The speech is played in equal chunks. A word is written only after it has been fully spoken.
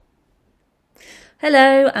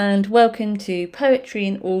Hello and welcome to Poetry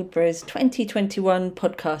in Aldborough's 2021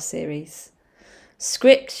 podcast series.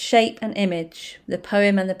 Script, Shape and Image, The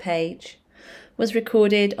Poem and the Page was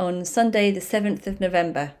recorded on Sunday the 7th of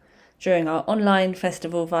November during our online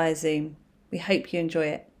festival via Zoom. We hope you enjoy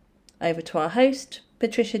it. Over to our host,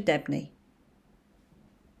 Patricia Debney.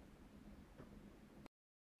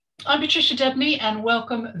 I'm Patricia Debney and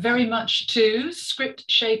welcome very much to Script,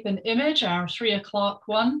 Shape and Image, our 3 o'clock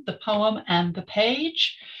one, The Poem and the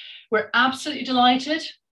Page. We're absolutely delighted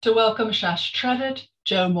to welcome Shash Trevett,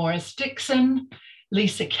 Jo Morris Dixon,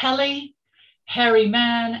 Lisa Kelly,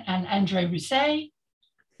 Man and Endre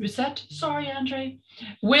Ruset, sorry Andre,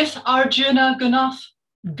 with Arjuna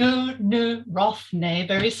Gunarothne,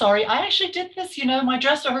 very sorry. I actually did this, my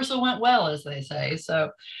dress rehearsal went well, as they say.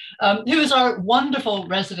 So, who is our wonderful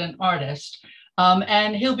resident artist.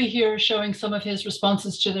 And he'll be here showing some of his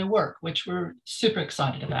responses to their work, which we're super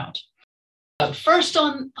excited about. First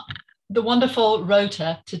on the wonderful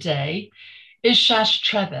rota today is Shash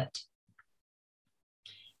Trevett.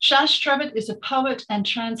 Shash Trevett is a poet and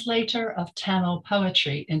translator of Tamil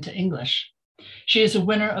poetry into English. She is a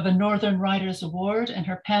winner of a Northern Writers Award, and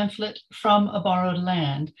her pamphlet, From a Borrowed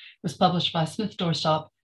Land, was published by Smith Doorstop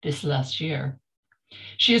this last year.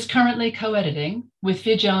 She is currently co-editing with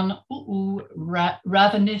Vidyan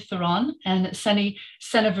Ravinthiran and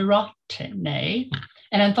Senaviratne,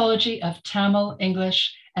 an anthology of Tamil,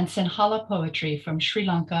 English, and Sinhala poetry from Sri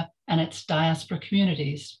Lanka and its diaspora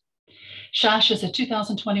communities. Shash is a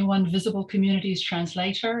 2021 Visible Communities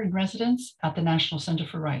Translator in Residence at the National Center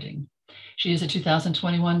for Writing. She is a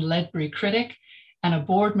 2021 Ledbury critic and a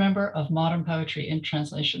board member of Modern Poetry in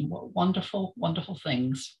Translation. What wonderful, wonderful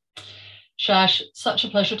things. Shash, such a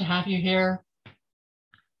pleasure to have you here.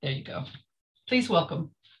 There you go. Please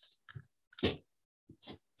welcome.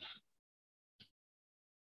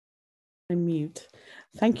 I'm mute.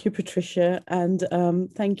 Thank you, Patricia, and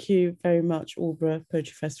thank you very much, Aldborough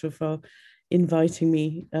Poetry Festival, for inviting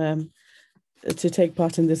me to take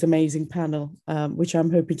part in this amazing panel, which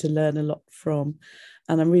I'm hoping to learn a lot from.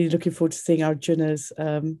 And I'm really looking forward to seeing Arjuna's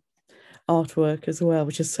artwork as well,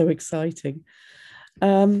 which is so exciting.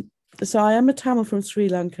 So I am a Tamil from Sri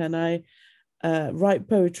Lanka, and I write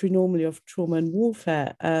poetry normally of trauma and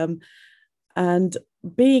warfare. And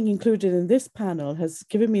being included in this panel has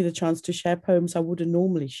given me the chance to share poems I wouldn't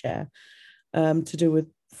normally share, to do with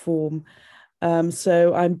form.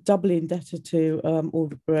 So I'm doubly indebted to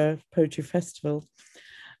Aldborough Poetry Festival.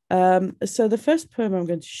 So the first poem I'm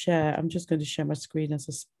going to share, I'm just going to share my screen as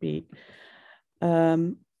I speak.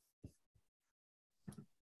 I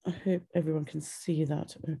hope everyone can see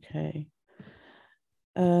that okay.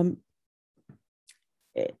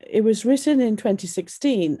 It was written in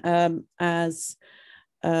 2016 as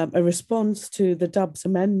a response to the Dubs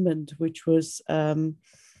Amendment, which was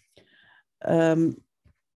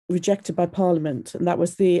rejected by Parliament. And that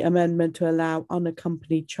was the amendment to allow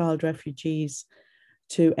unaccompanied child refugees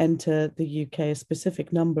to enter the UK, a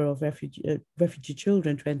specific number of refugee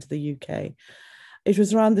children to enter the UK. It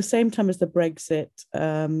was around the same time as the Brexit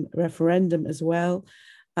referendum as well.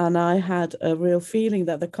 And I had a real feeling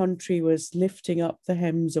that the country was lifting up the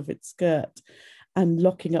hems of its skirt and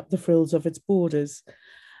locking up the frills of its borders.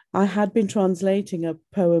 I had been translating a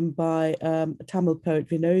poem by a Tamil poet,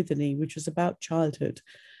 Vinodini, which was about childhood.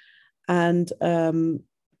 And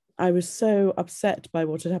I was so upset by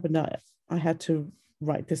what had happened that I had to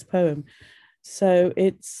write this poem. So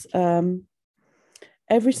it's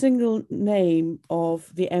every single name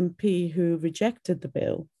of the MP who rejected the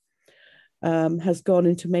bill has gone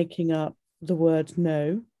into making up the word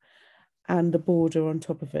no and the border on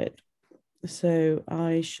top of it. So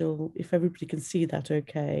I shall, if everybody can see that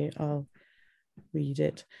okay, I'll read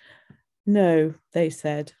it. No, they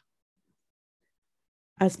said,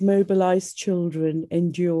 as mobilized children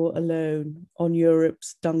endure alone on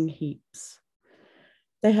Europe's dung heaps.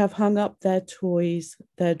 They have hung up their toys,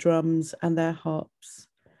 their drums and their harps.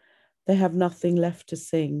 They have nothing left to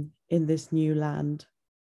sing in this new land.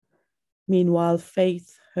 Meanwhile,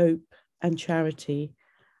 faith, hope, and charity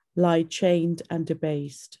lie chained and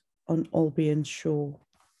debased on Albion's shore.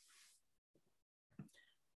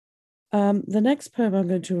 The next poem I'm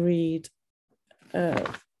going to read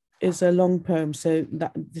is a long poem, so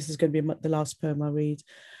this is going to be the last poem I read.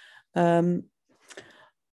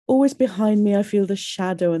 Always behind me, I feel the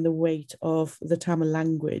shadow and the weight of the Tamil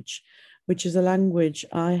language, which is a language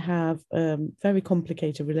I have a very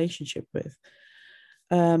complicated relationship with.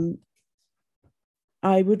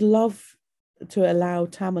 I would love to allow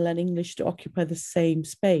Tamil and English to occupy the same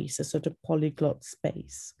space, a sort of polyglot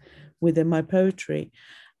space within my poetry.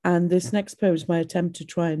 And this next poem is my attempt to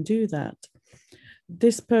try and do that.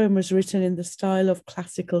 This poem was written in the style of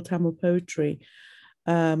classical Tamil poetry,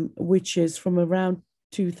 which is from around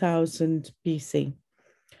 2000 BC.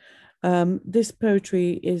 This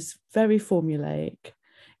poetry is very formulaic.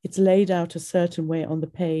 It's laid out a certain way on the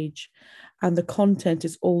page, and the content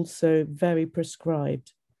is also very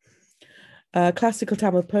prescribed. Classical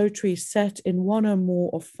Tamil poetry is set in one or more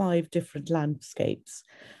of 5 different landscapes,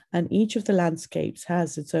 and each of the landscapes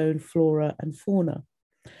has its own flora and fauna.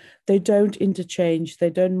 They don't interchange,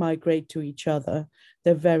 they don't migrate to each other.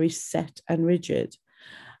 They're very set and rigid.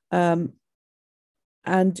 And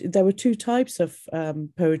there were 2 types of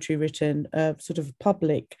poetry written, sort of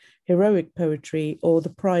public, heroic poetry, or the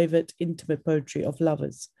private, intimate poetry of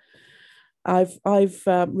lovers. I've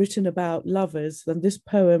written about lovers, and this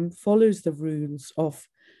poem follows the rules of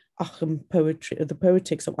Acham poetry, the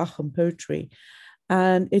poetics of Acham poetry.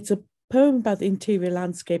 And it's a poem about the interior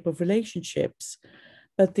landscape of relationships,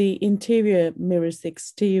 but the interior mirrors the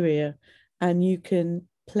exterior, and you can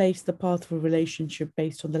place the path of a relationship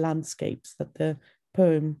based on the landscapes that the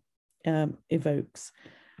poem evokes.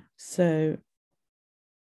 So,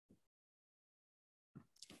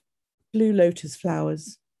 Blue Lotus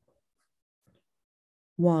Flowers.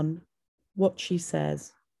 1. What she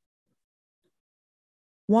says.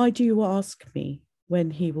 Why do you ask me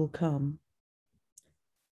when he will come?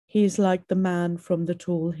 He is like the man from the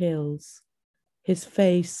tall hills, his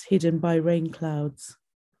face hidden by rain clouds.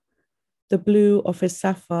 The blue of his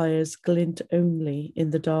sapphires glint only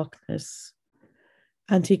in the darkness,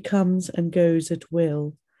 and he comes and goes at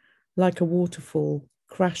will, like a waterfall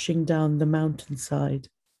crashing down the mountainside.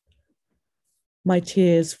 My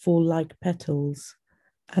tears fall like petals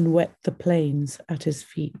and wet the plains at his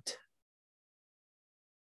feet.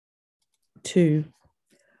 2.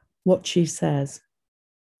 What she says.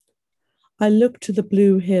 I look to the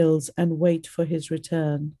blue hills and wait for his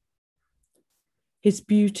return. His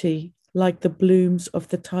beauty, like the blooms of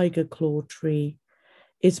the tiger claw tree,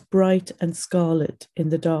 is bright and scarlet in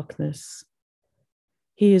the darkness.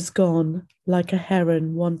 He is gone like a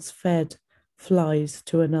heron once fed flies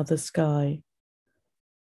to another sky.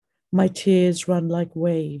 My tears run like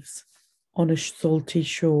waves on a salty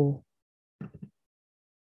shore.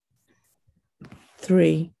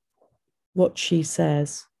 3. What she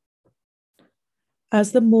says.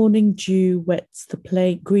 As the morning dew wets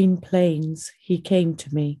the green plains, he came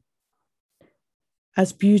to me.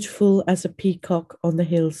 As beautiful as a peacock on the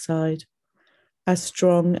hillside, as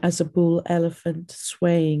strong as a bull elephant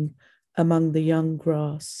swaying among the young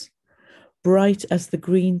grass, bright as the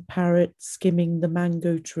green parrot skimming the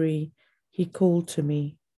mango tree, he called to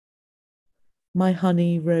me. My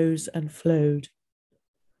honey rose and flowed.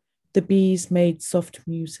 The bees made soft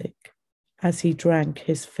music as he drank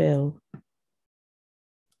his fill.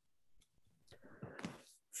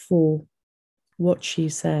 4. What she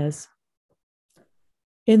says.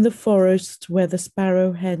 In the forest where the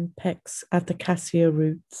sparrow hen pecks at the cassia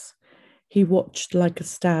roots, he watched like a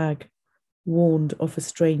stag, warned of a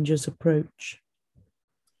stranger's approach.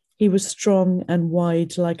 He was strong and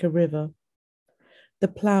wide like a river. The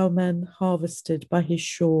ploughman harvested by his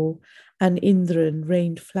shore, and Indran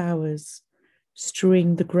rained flowers,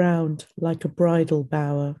 strewing the ground like a bridal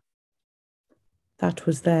bower. That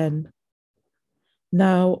was then.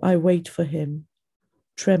 Now I wait for him,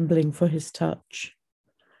 trembling for his touch,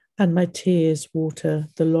 and my tears water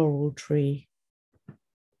the laurel tree.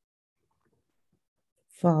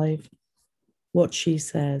 5. What she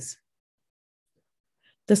says.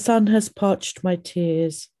 The sun has parched my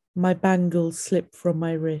tears, my bangles slip from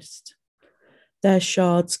my wrist. Their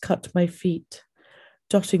shards cut my feet,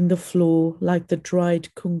 dotting the floor like the dried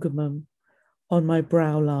kungumam on my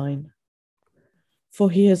brow line. For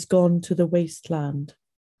he has gone to the wasteland,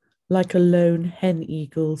 like a lone hen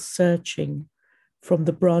eagle searching from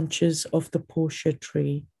the branches of the Portia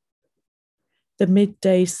tree. The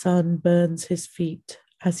midday sun burns his feet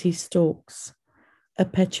as he stalks, a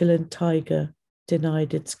petulant tiger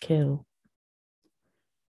denied its kill.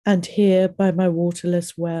 And here by my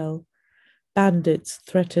waterless well, bandits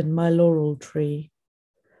threaten my laurel tree.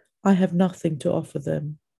 I have nothing to offer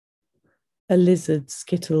them. A lizard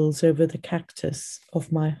skittles over the cactus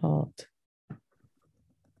of my heart.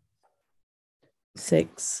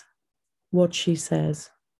 6. What she says.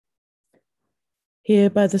 Here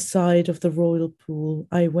by the side of the royal pool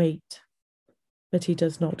I wait, but he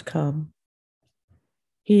does not come.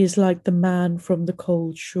 He is like the man from the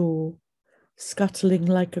cold shore, scuttling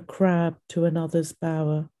like a crab to another's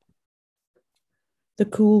bower. The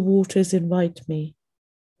cool waters invite me.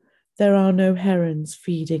 There are no herons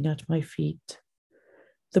feeding at my feet.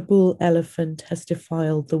 The bull elephant has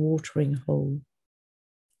defiled the watering hole.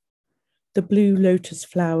 The blue lotus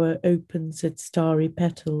flower opens its starry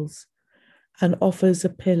petals and offers a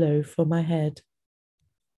pillow for my head.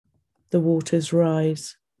 The waters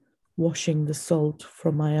rise, washing the salt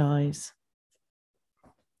from my eyes.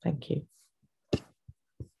 Thank you.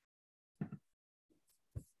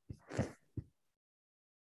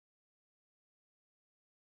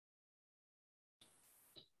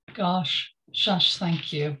 Gosh, Shash,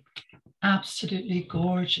 thank you. Absolutely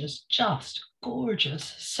gorgeous, just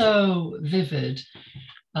gorgeous, so vivid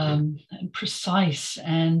and precise,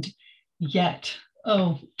 and yet,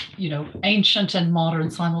 ancient and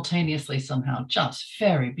modern simultaneously somehow, just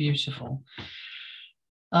very beautiful.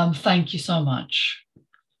 Thank you so much.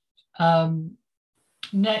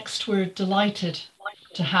 Next, we're delighted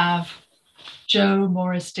to have Jo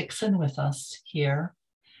Morris Dixon with us here.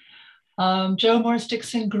 Jo Morris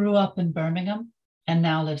Dixon grew up in Birmingham and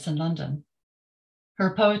now lives in London.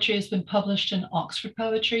 Her poetry has been published in Oxford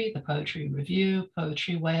Poetry, the Poetry Review,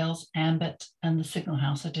 Poetry Wales, Ambit, and the Signal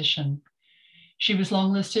House edition. She was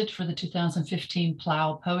longlisted for the 2015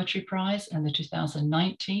 Plough Poetry Prize and the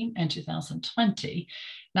 2019 and 2020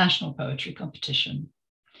 National Poetry Competition.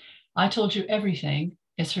 I Told You Everything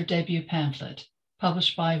is her debut pamphlet,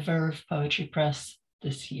 published by Verve Press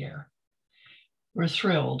this year. We're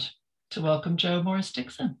thrilled to welcome Jo Morris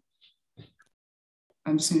Dixon.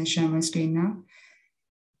 I'm just going to share my screen now.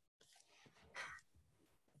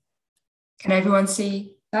 Can everyone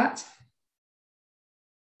see that?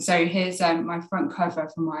 So here's my front cover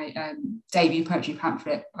for my debut poetry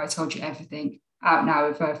pamphlet, I Told You Everything, out now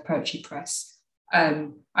with Verve Press.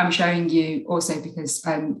 I'm showing you also because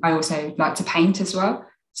I also like to paint as well.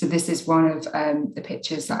 So this is one of the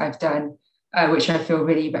pictures that I've done, which I feel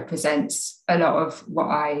really represents a lot of what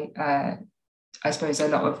I suppose a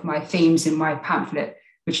lot of my themes in my pamphlet,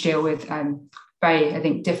 which deal with very, I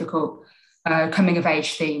think, difficult coming of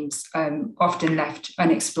age themes, often left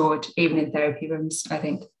unexplored, even in therapy rooms, I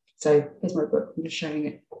think. So here's my book, I'm just showing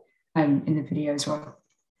it in the video as well.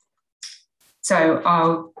 So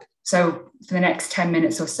for the next 10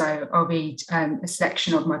 minutes or so, I'll read a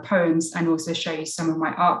selection of my poems and also show you some of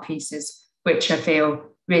my art pieces, which I feel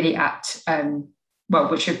really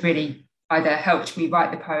which have really either helped me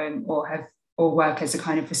write the poem or work as a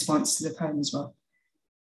kind of response to the poem as well.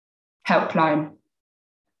 Helpline.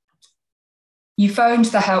 You phoned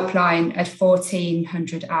the helpline at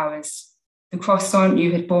 1400 hours. The croissant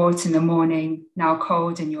you had bought in the morning, now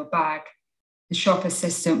cold in your bag. The shop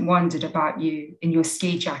assistant wondered about you in your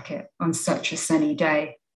ski jacket on such a sunny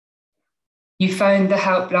day. You phoned the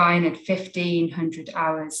helpline at 1500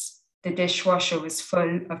 hours. The dishwasher was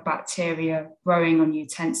full of bacteria growing on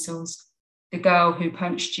utensils. The girl who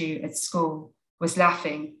punched you at school was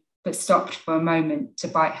laughing, but stopped for a moment to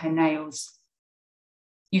bite her nails.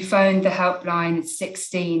 You phoned the helpline at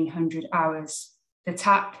 1600 hours. The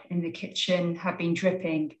tap in the kitchen had been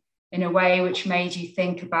dripping in a way which made you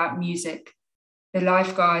think about music. The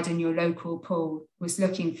lifeguard in your local pool was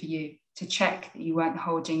looking for you to check that you weren't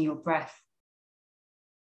holding your breath.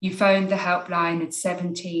 You phoned the helpline at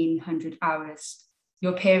 1700 hours.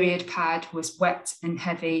 Your period pad was wet and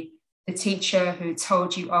heavy. The teacher who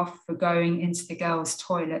told you off for going into the girls'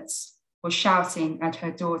 toilets was shouting at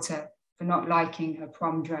her daughter for not liking her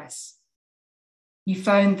prom dress. You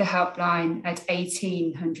phoned the helpline at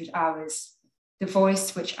 1800 hours. The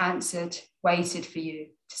voice which answered waited for you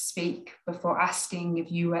to speak before asking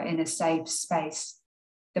if you were in a safe space.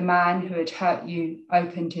 The man who had hurt you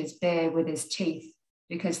opened his beer with his teeth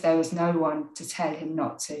because there was no one to tell him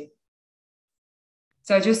not to.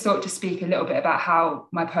 So I just thought to speak a little bit about how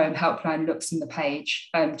my poem Helpline looks on the page.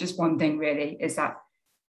 Just one thing really is that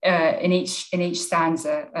in each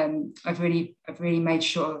stanza, I've really made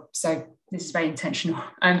sure, so this is very intentional,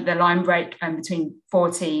 the line break between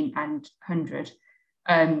 14 and 100.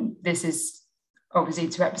 This is obviously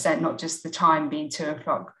to represent not just the time being 2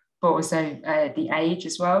 o'clock, but also the age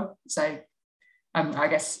as well. So I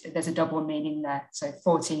guess there's a double meaning there. So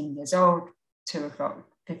 14 years old, 2 o'clock,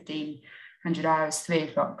 1500 hours, 3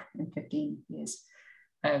 o'clock in 15 years.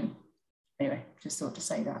 Anyway, just thought to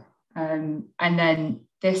say that. And then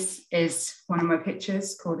this is one of my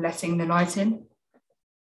pictures called Letting the Light In.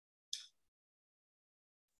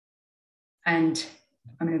 And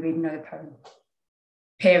I'm going to read another poem.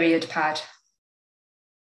 Period pad.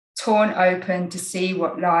 Torn open to see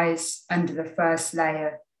what lies under the first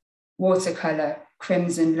layer. Watercolour,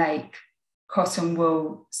 crimson lake, cotton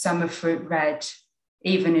wool, summer fruit red,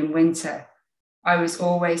 even in winter. I was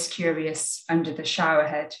always curious under the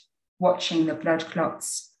showerhead, watching the blood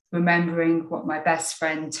clots, remembering what my best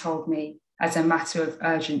friend told me as a matter of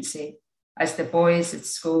urgency, as the boys at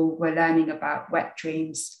school were learning about wet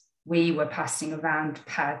dreams, we were passing around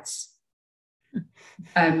pads.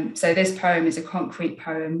 So this poem is a concrete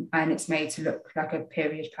poem and it's made to look like a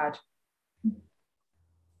period pad.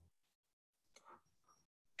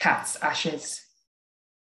 Cat's ashes.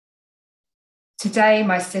 Today,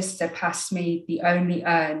 my sister passed me the only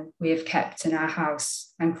urn we have kept in our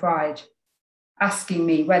house and cried, asking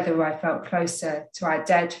me whether I felt closer to our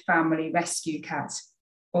dead family rescue cat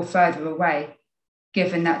or further away,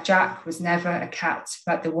 given that Jack was never a cat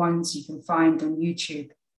like the ones you can find on YouTube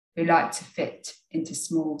who like to fit into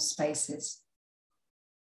small spaces.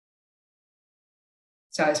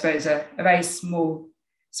 So I suppose a very small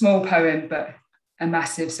poem, but a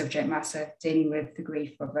massive subject matter dealing with the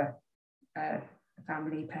grief of a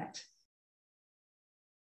family pet.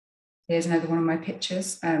 Here's another one of my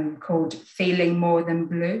pictures called Feeling More Than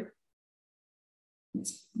Blue.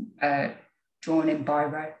 It's drawn in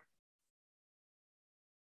biro.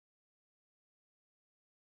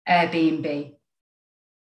 Airbnb.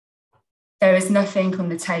 There is nothing on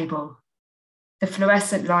the table. The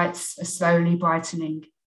fluorescent lights are slowly brightening.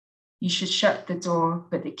 You should shut the door,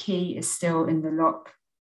 but the key is still in the lock.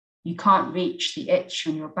 You can't reach the itch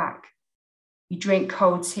on your back. You drink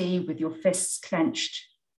cold tea with your fists clenched.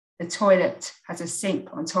 The toilet has a sink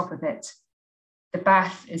on top of it. The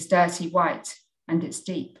bath is dirty white and it's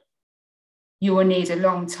deep. You will need a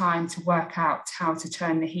long time to work out how to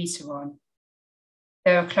turn the heater on.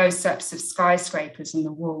 There are close-ups of skyscrapers on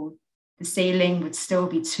the wall. The ceiling would still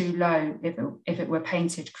be too low if it were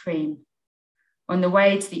painted cream. On the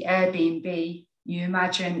way to the Airbnb, you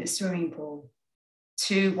imagine a swimming pool,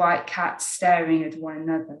 two white cats staring at one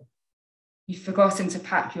another. You've forgotten to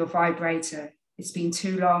pack your vibrator. It's been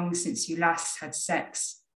too long since you last had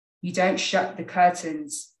sex. You don't shut the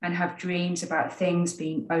curtains and have dreams about things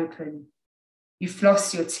being open. You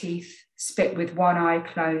floss your teeth, spit with one eye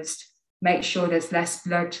closed, make sure there's less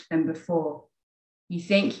blood than before. You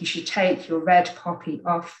think you should take your red poppy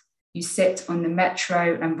off. You sit on the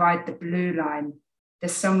metro and ride the blue line.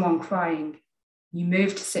 There's someone crying. You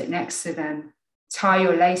move to sit next to them. Tie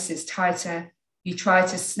your laces tighter. You try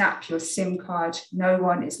to snap your SIM card. No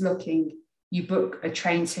one is looking. You book a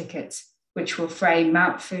train ticket, which will frame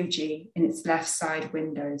Mount Fuji in its left side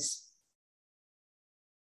windows.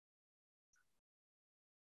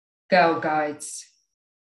 Girl Guides.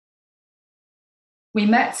 We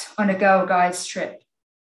met on a Girl Guides trip.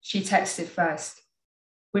 She texted first,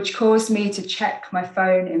 which caused me to check my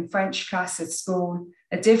phone in French class at school,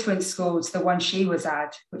 a different school to the one she was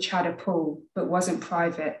at, which had a pool but wasn't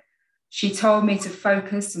private. She told me to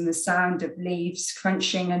focus on the sound of leaves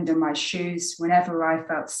crunching under my shoes whenever I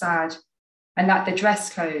felt sad, and that the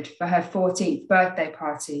dress code for her 14th birthday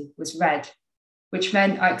party was red, which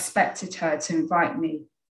meant I expected her to invite me.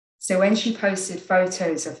 So when she posted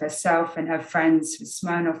photos of herself and her friends with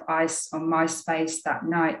Smirnoff Ice on MySpace that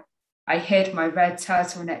night, I hid my red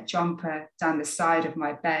turtleneck jumper down the side of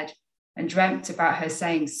my bed and dreamt about her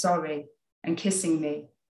saying sorry and kissing me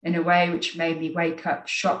in a way which made me wake up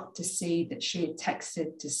shocked to see that she had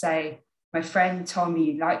texted to say, "My friend told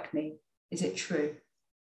me you like me. Is it true?"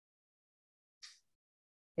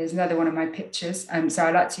 Here's another one of my pictures. So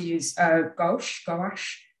I like to use gouache.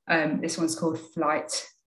 This one's called Flight.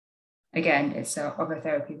 Again, it's of a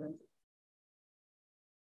therapy room.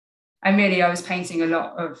 And really, I was painting a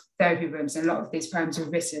lot of therapy rooms, and a lot of these poems were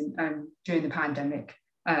written during the pandemic.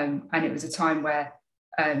 And it was a time where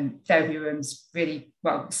therapy rooms really,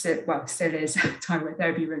 still is a time where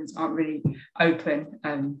therapy rooms aren't really open.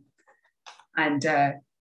 And the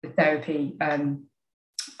therapy, the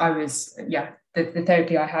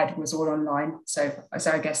therapy I had was all online. So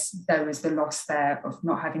I guess there was the loss there of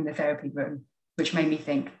not having the therapy room, which made me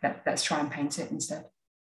think that let's try and paint it instead.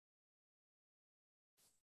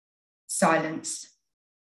 Silence.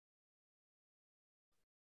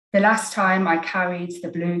 The last time I carried the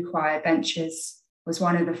blue choir benches was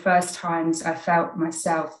one of the first times I felt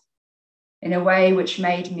myself in a way which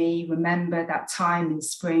made me remember that time in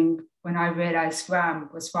spring when I realized Gram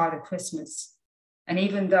was Father Christmas. And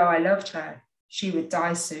even though I loved her, she would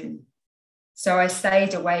die soon. So I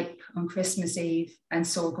stayed awake on Christmas Eve and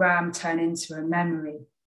saw Gram turn into a memory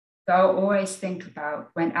that I'll always think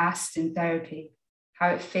about when asked in therapy how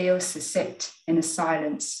it feels to sit in a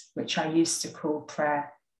silence which I used to call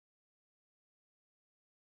prayer.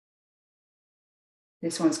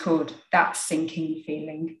 This one's called That Sinking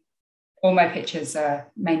Feeling. All my pictures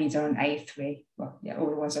are mainly done on A3. Well, yeah, all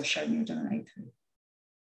the ones I've shown you are done on A3.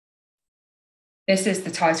 This is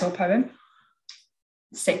the title poem,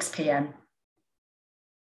 6 p.m.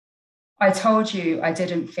 I told you I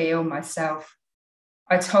didn't feel myself.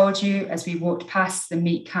 I told you as we walked past the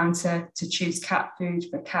meat counter to choose cat food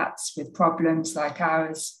for cats with problems like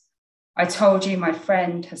ours. I told you my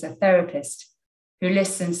friend has a therapist who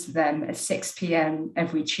listens to them at 6 p.m.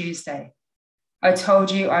 every Tuesday. I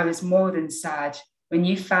told you I was more than sad when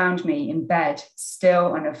you found me in bed, still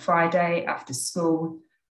on a Friday after school.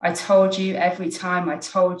 I told you every time I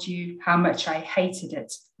told you how much I hated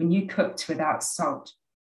it when you cooked without salt.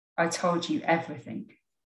 I told you everything.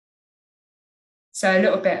 So a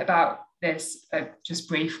little bit about this, just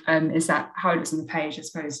brief, is that how it looks on the page, I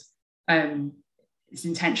suppose. It's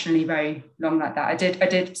intentionally very long like that. I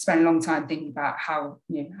did spend a long time thinking about how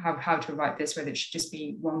to write this, whether it should just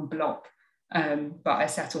be one block. But I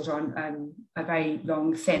settled on a very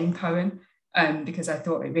long, thin poem because I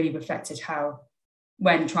thought it really reflected how,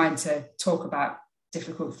 when trying to talk about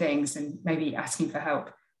difficult things and maybe asking for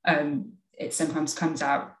help, it sometimes comes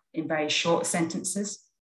out in very short sentences.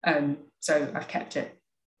 So I've kept it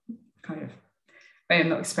kind of, I'm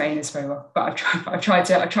not explaining this very well, but I've tried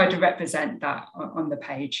to represent that on the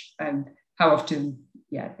page. How often,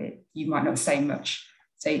 you might not say much,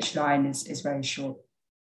 so each line is very short,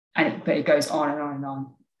 but it goes on and on and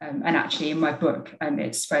on. And actually, in my book,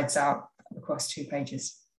 it spreads out across 2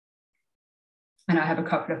 pages. And I have a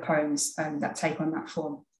couple of poems that take on that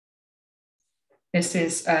form. This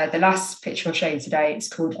is the last picture I'll show you today. It's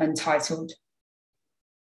called Untitled.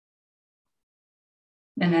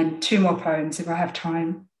 And then 2 more poems if I have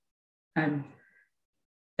time. The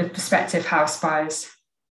prospective house buyers.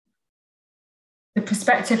 The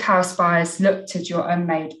prospective house buyers looked at your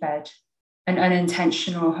unmade bed, an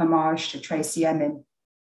unintentional homage to Tracy Emin.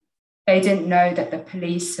 They didn't know that the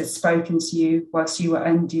police had spoken to you whilst you were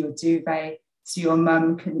under your duvet, so your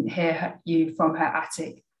mum couldn't hear you from her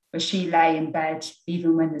attic, where she lay in bed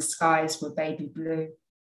even when the skies were baby blue.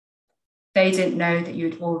 They didn't know that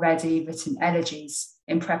you'd already written elegies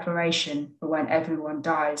in preparation for when everyone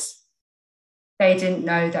dies. They didn't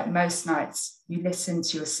know that most nights you listened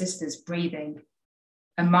to your sister's breathing,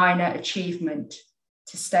 a minor achievement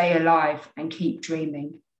to stay alive and keep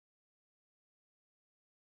dreaming.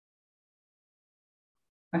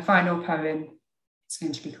 My final poem is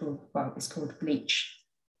going to be called, it's called Bleach.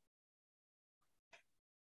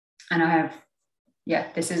 And I have,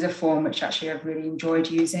 this is a form which actually I've really enjoyed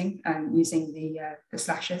using the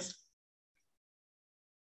slashes.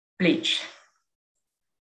 Bleach.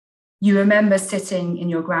 You remember sitting in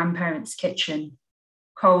your grandparents' kitchen,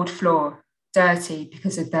 cold floor, dirty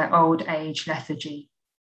because of their old age lethargy.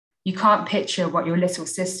 You can't picture what your little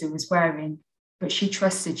sister was wearing, but she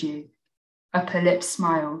trusted you. Upper lip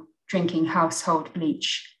smile, drinking household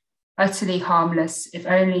bleach, utterly harmless if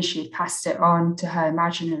only she had passed it on to her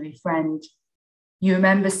imaginary friend. You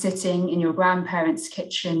remember sitting in your grandparents'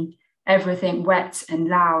 kitchen, everything wet and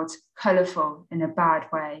loud, colourful in a bad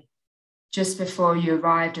way. Just before you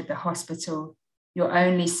arrived at the hospital, your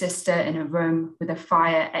only sister in a room with a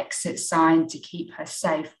fire exit sign to keep her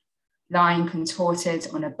safe, lying contorted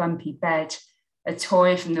on a bumpy bed, a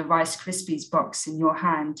toy from the Rice Krispies box in your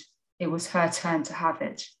hand. It was her turn to have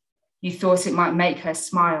it. You thought it might make her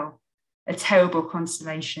smile, a terrible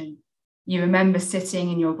consolation. You remember sitting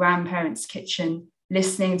in your grandparents' kitchen,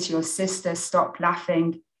 listening to your sister stop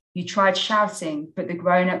laughing. You tried shouting, but the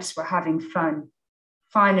grown-ups were having fun.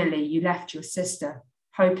 Finally, you left your sister,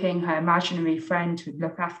 hoping her imaginary friend would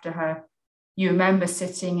look after her. You remember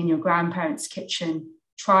sitting in your grandparents' kitchen,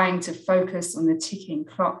 trying to focus on the ticking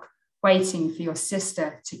clock, waiting for your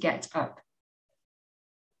sister to get up.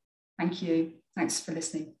 Thank you. Thanks for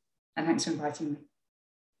listening, and thanks for inviting me.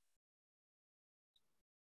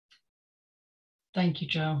 Thank you,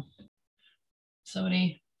 Jo. So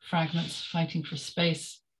many fragments fighting for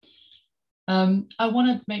space. I want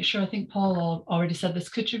to make sure, I think Paul already said this,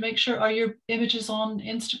 could you make sure, are your images on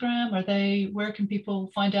Instagram? Are they, where can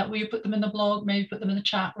people find out? Will you put them in the blog, maybe put them in the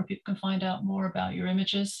chat where people can find out more about your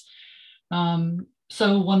images?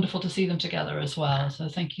 So wonderful to see them together as well. So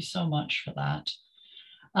thank you so much for that.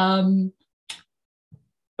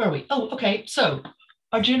 Where are we? Oh, okay. So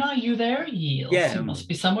Arjuna, are you there? Yes, you must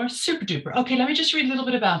be somewhere. Super duper. Okay, let me just read a little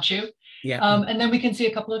bit about you. Yeah. And then we can see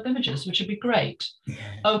a couple of images, which would be great. Yeah.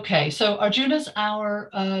 Okay, so Arjuna's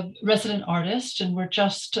our resident artist, and we're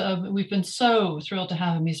just, we've been so thrilled to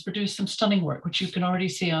have him. He's produced some stunning work, which you can already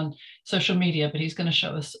see on social media, but he's going to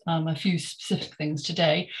show us a few specific things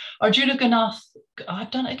today. Arjuna Ganath,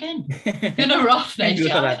 I've done it again. Gunarathne,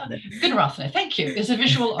 thank you, is a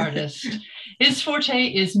visual artist. His forte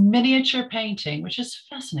is miniature painting, which is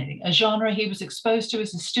fascinating, a genre he was exposed to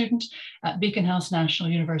as a student at Beacon House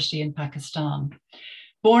National University in Pakistan.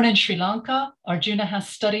 Born in Sri Lanka, Arjuna has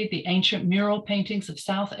studied the ancient mural paintings of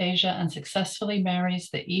South Asia and successfully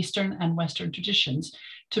marries the Eastern and Western traditions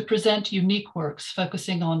to present unique works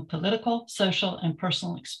focusing on political, social, and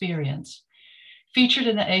personal experience. Featured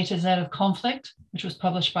in the A to Z of Conflict, which was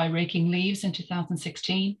published by Raking Leaves in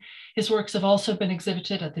 2016, his works have also been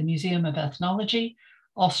exhibited at the Museum of Ethnology,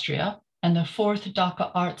 Austria, and the 4th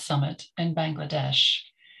Dhaka Art Summit in Bangladesh.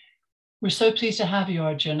 We're so pleased to have you,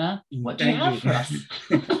 Arjuna. What do you have for us?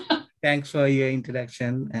 Thanks for your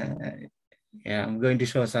introduction. Yeah, I'm going to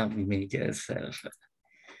show some images.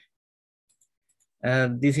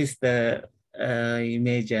 This is the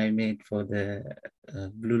image I made for the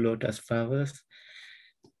Blue Lotus flowers.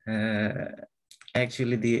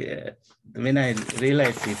 Actually, when I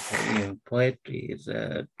realized it, poetry is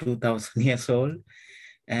 2,000 years old,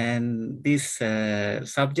 and this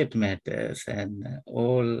subject matters and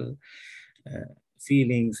all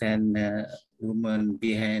feelings and women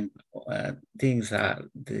behind things are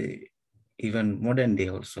even modern day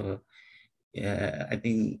also. I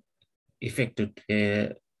think affected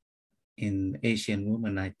in Asian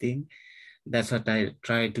women. I think that's what I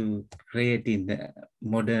try to create in the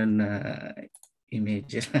modern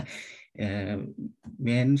images,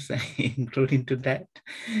 men's including to that,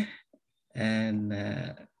 and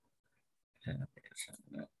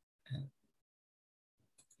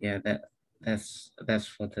yeah, that's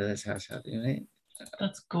for the Sasha, right?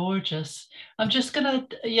 That's gorgeous. I'm just gonna,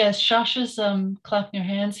 yes, Shasha's clapping her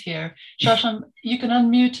hands here. Shasha, you can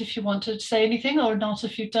unmute if you want to say anything, or not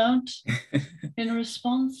if you don't, in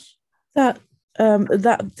response.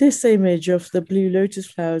 This image of the blue lotus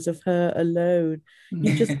flowers of her alone,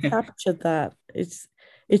 you just captured that. It's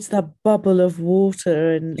that bubble of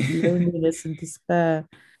water and loneliness and despair.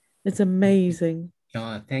 It's amazing.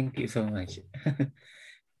 Oh, thank you so much.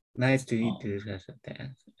 Nice to meet you.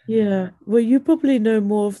 Yeah, well, you probably know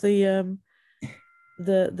more of the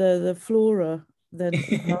flora than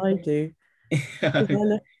I do.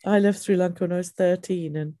 I left Sri Lanka when I was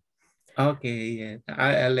 13, and okay, yeah,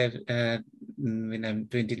 I left when I'm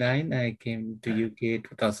 29. I came to UK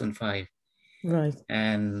 2005. Right,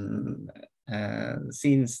 and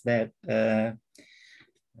since that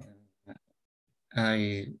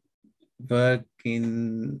I work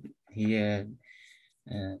in here.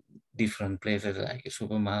 Different places like a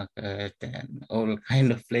supermarket and all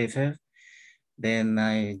kind of places. Then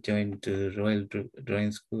I joined the Royal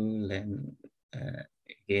Drawing School and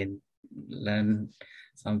again learn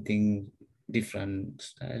something different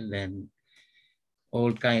style and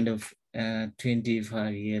all kind of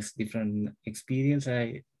 25 years different experience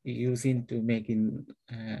I use into making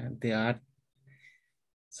the art.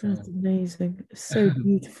 So, that's amazing. So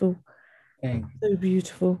beautiful. So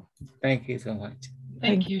beautiful. Thank you so much.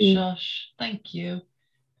 Thank you, Shash. Thank you.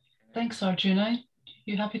 Thanks, Arjuna.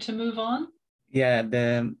 You happy to move on? Yeah,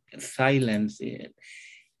 the silence.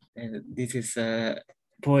 This is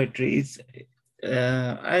poetry. It's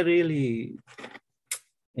I really.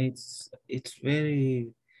 It's very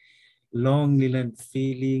lonely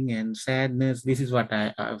feeling and sadness. This is what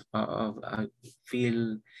I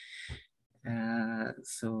feel.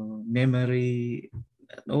 So memory,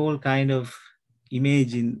 all kind of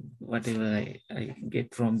imagine whatever I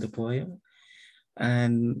get from the poem,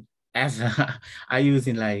 and as I use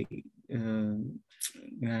in like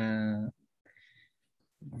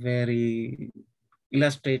very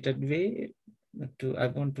illustrated way. I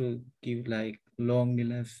want to give like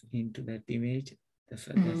loneliness into that image. That's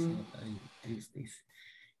how I use this.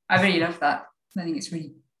 I really love that. I think it's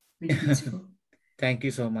really, really beautiful. Thank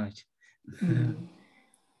you so much.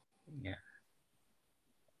 Yeah.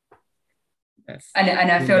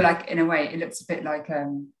 And I feel like in a way it looks a bit like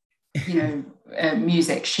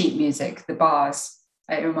music, sheet music, the bars.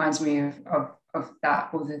 It reminds me of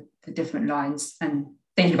that, all the different lines, and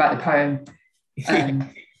thinking about the poem,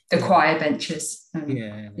 the choir benches.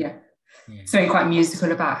 Yeah. Something quite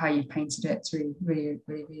musical about how you painted it. It's really, really,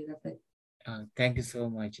 really, really lovely. Thank you so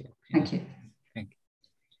much. Thank you. Thank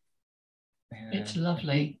you. It's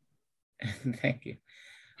lovely. Thank you.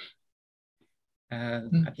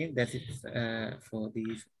 I think that is for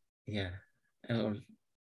these. Yeah.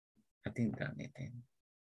 I think done it.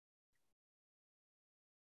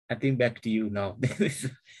 I think back to you now.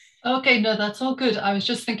 Okay, no, that's all good. I was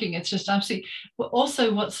just thinking, it's just absolutely.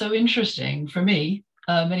 Also, what's so interesting for me,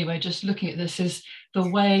 anyway, just looking at this, is the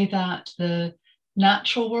way that the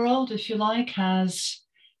natural world, if you like, has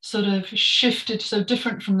sort of shifted, so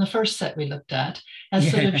different from the first set we looked at,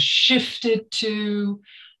 has sort of shifted to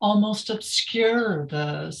almost obscure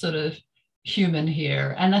the sort of human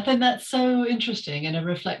here. And I think that's so interesting and a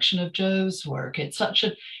reflection of Jo's work. It's such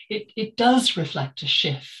a, it does reflect a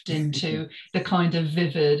shift into the kind of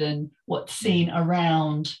vivid and what's seen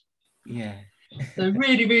around. Yeah. So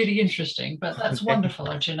really, really interesting. But that's wonderful,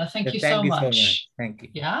 Arjuna. Thank you so much. Thank you.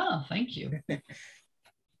 Yeah, thank you.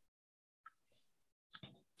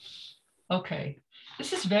 Okay.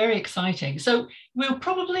 This is very exciting. So we'll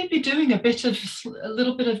probably be doing a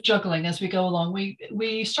little bit of juggling as we go along.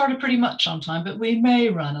 We started pretty much on time, but we may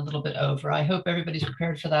run a little bit over. I hope everybody's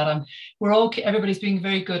prepared for that. Everybody's being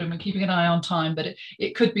very good and we're keeping an eye on time, but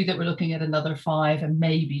it could be that we're looking at another 5 and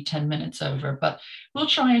maybe 10 minutes over, but we'll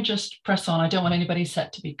try and just press on. I don't want anybody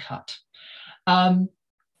set to be cut.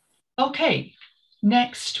 Okay,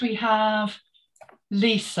 next we have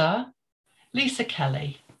Lisa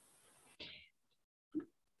Kelly.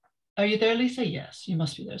 Are you there, Lisa? Yes, you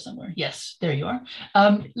must be there somewhere. Yes, there you are.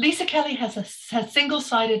 Lisa Kelly has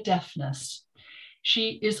single-sided deafness.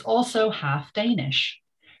 She is also half Danish.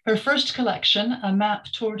 Her first collection, A Map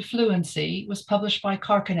Toward Fluency, was published by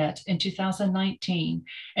Carcanet in 2019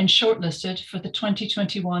 and shortlisted for the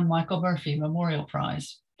 2021 Michael Murphy Memorial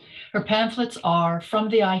Prize. Her pamphlets are from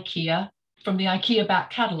the Ikea back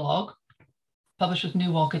catalogue, published with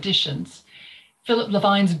Newalk Editions, Philip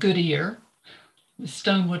Levine's Good Ear, with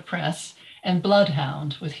Stonewood Press, and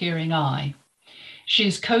Bloodhound with Hearing Eye. She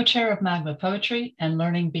is co-chair of Magma Poetry and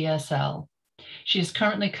Learning BSL. She is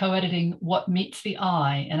currently co-editing What Meets the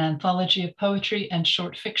Eye, an anthology of poetry and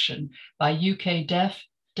short fiction by UK deaf,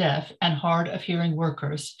 and hard of hearing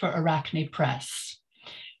workers for Arachne Press.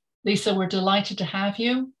 Lisa, we're delighted to have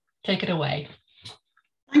you. Take it away.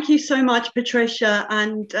 Thank you so much, Patricia.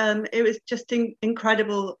 And it was just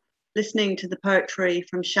incredible listening to the poetry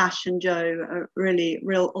from Shash and Jo. A really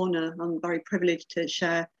real honor. I'm very privileged to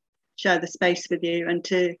share the space with you and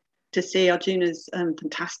to see Arjuna's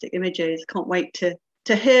fantastic images. Can't wait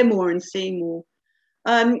to hear more and see more.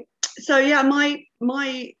 So yeah, I'm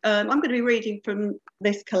going to be reading from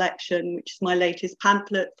this collection, which is my latest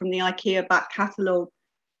pamphlet from the Ikea back catalogue.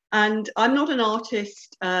 And I'm not an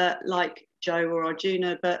artist like Jo or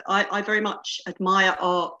Arjuna, but I very much admire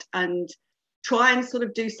art and try and sort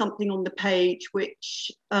of do something on the page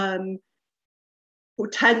which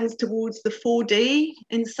tends towards the 4D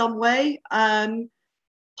in some way.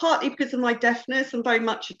 Partly because of my deafness, I'm very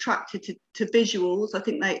much attracted to visuals. I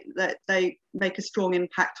think they make a strong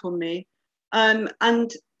impact on me.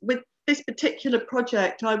 And with this particular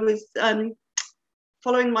project, I was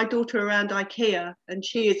following my daughter around Ikea, and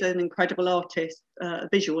she is an incredible artist, a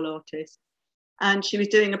visual artist. And she was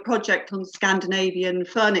doing a project on Scandinavian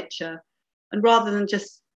furniture. And rather than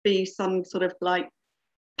just be some sort of like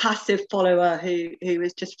passive follower who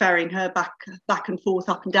was just ferrying her back and forth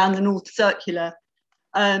up and down the North Circular,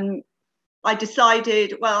 I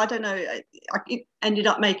decided, well, I don't know, it ended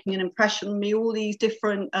up making an impression on me. All these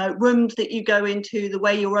different rooms that you go into, the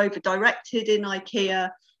way you're over-directed in Ikea,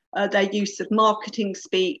 their use of marketing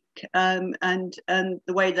speak, and the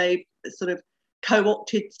way they sort of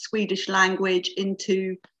co-opted Swedish language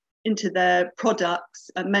into their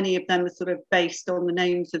products, and many of them are sort of based on the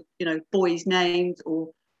names of, you know, boys' names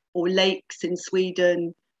or lakes in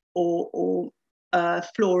Sweden or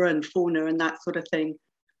flora and fauna and that sort of thing.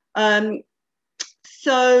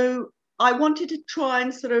 So I wanted to try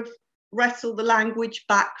and sort of wrestle the language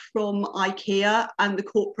back from Ikea and the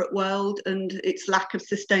corporate world and its lack of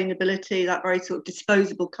sustainability, that very sort of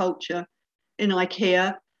disposable culture in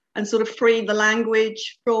Ikea, and sort of free the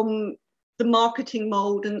language from the marketing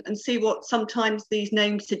mold and see what sometimes these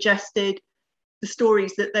names suggested, the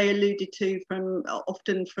stories that they alluded to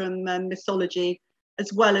often from mythology,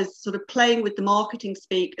 as well as sort of playing with the marketing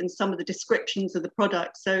speak and some of the descriptions of the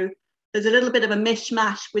product. So there's a little bit of a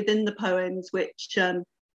mishmash within the poems, which I'm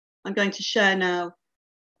going to share now.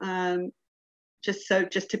 Just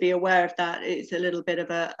to be aware of that, it's a little bit of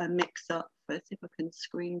a mix up. Let's see if I can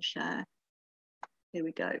screen share. Here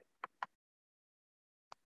we go.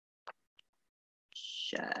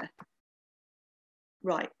 Share.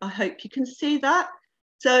 Right, I hope you can see that.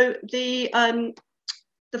 So the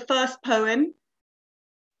first poem,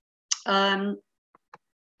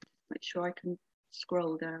 make sure I can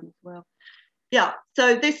scroll down as well. Yeah,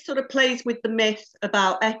 so this sort of plays with the myth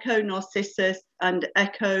about Echo, Narcissus, and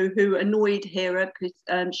Echo, who annoyed Hera because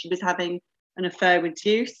she was having an affair with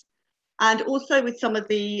Zeus, and also with some of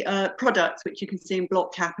the products, which you can see in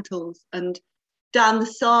block capitals. And down the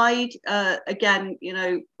side, again, you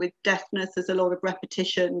know, with deafness, there's a lot of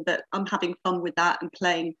repetition, but I'm having fun with that and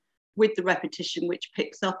playing with the repetition, which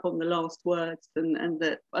picks up on the last words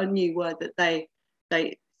and a new word that they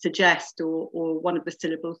suggest or one of the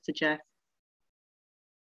syllables suggests.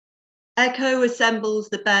 Echo assembles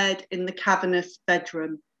the bed in the cavernous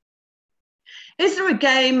bedroom. Is there a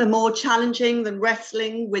game more challenging than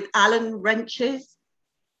wrestling with Allen wrenches?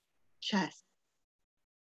 Chess.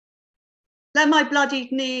 Let my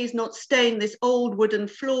bloodied knees not stain this old wooden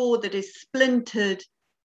floor that is splintered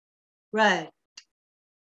red.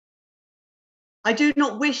 I do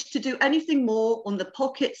not wish to do anything more on the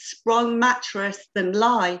pocket-sprung mattress than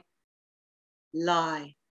lie.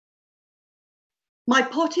 My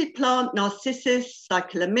potted plant Narcissus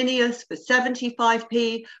cyclaminius for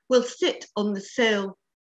 75p will sit on the sill.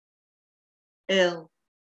 Ill.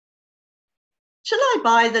 Shall I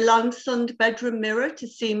buy the Langsund bedroom mirror to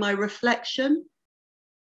see my reflection?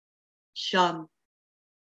 Shun.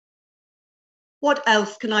 What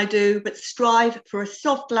else can I do but strive for a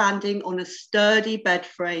soft landing on a sturdy bed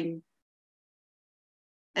frame?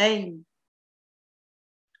 Aim.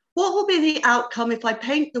 What will be the outcome if I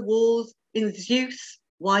paint the walls in Zeus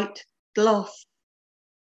white gloss?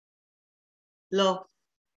 Loss.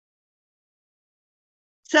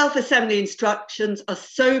 Self-assembly instructions are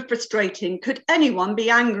so frustrating. Could anyone be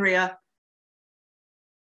angrier?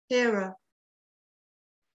 Hearer.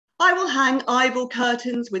 I will hang ivory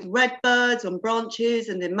curtains with red birds on branches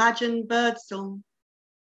and imagine birdsong.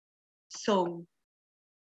 Song.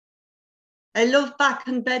 A love back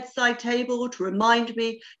and bedside table to remind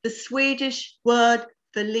me the Swedish word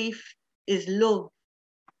for leaf is love.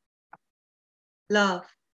 Love.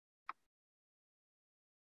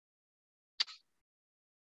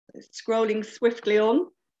 Scrolling swiftly on.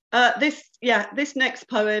 This next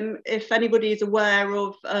poem, if anybody is aware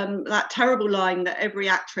of that terrible line that every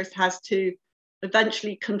actress has to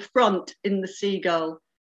eventually confront in The Seagull,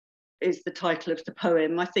 is the title of the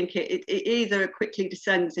poem. I think it either quickly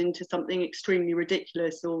descends into something extremely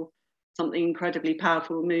ridiculous or something incredibly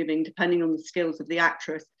powerful or moving, depending on the skills of the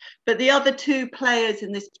actress. But the other two players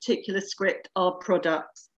in this particular script are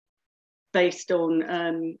products based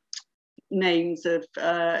on names of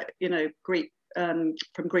Greek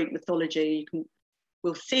from Greek mythology.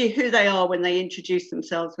 We'll see who they are when they introduce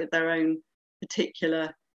themselves with their own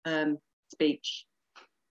particular speech.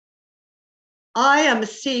 I am a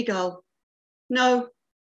seagull. No,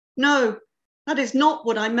 that is not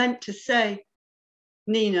what I meant to say.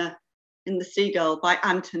 Nina in The Seagull by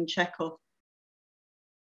Anton Chekhov.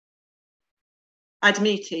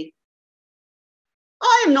 Admiti.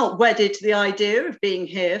 I am not wedded to the idea of being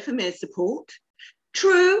here for mere support.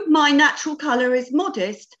 True, my natural colour is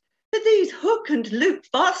modest, but these hook and loop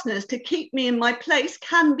fasteners to keep me in my place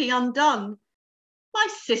can be undone. My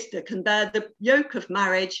sister can bear the yoke of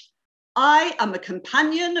marriage. I am a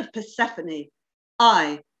companion of Persephone.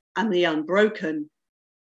 I am the unbroken.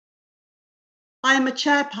 I am a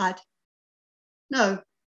chair pad. No,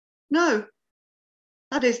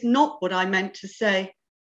 that is not what I meant to say.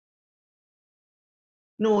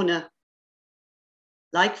 Norna.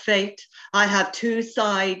 Like fate, I have two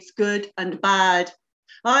sides, good and bad.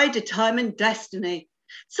 I determine destiny.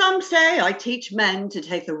 Some say I teach men to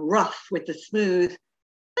take the rough with the smooth,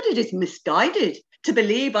 but it is misguided to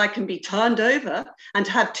believe I can be turned over and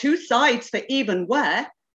have two sides for even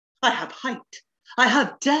wear. I have height, I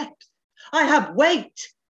have depth, I have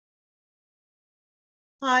weight.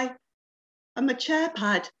 I am a chair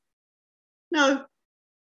pad. No,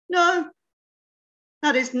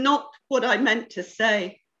 that is not what I meant to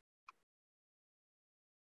say.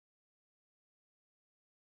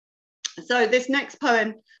 So this next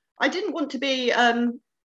poem, I didn't want to be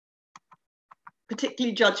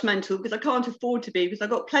particularly judgmental because I can't afford to be, because I've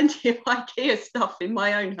got plenty of Ikea stuff in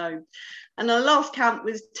my own home. And the last count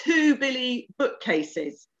was 2 Billy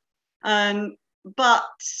bookcases. But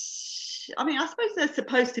I mean, I suppose they're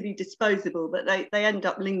supposed to be disposable, but they end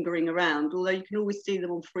up lingering around, although you can always see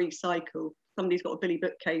them on Free Cycle. Somebody's got a Billy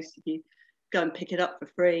bookcase, if you go and pick it up for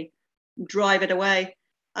free, drive it away.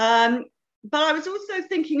 But I was also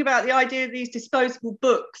thinking about the idea of these disposable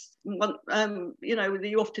books, that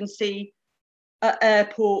you often see at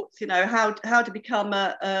airports, how to become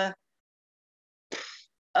a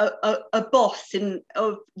boss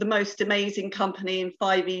of the most amazing company in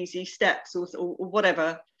 5 easy steps or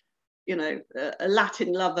whatever, a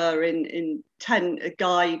Latin lover in 10 a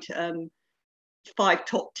guide, 5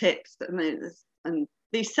 top tips, and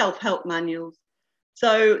these self-help manuals.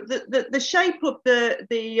 So the shape of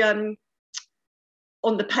the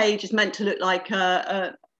on the page is meant to look like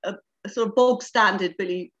a sort of bog standard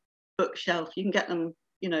Billy bookshelf. You can get them,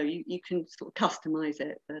 you can sort of customize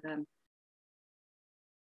it. But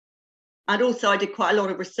and also I did quite a lot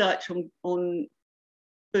of research on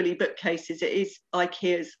Bully bookcases. It is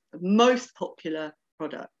IKEA's most popular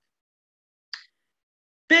product.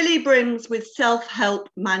 Billy brims with self-help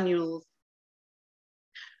manuals.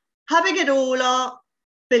 Having it all, our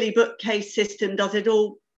Billy bookcase system does it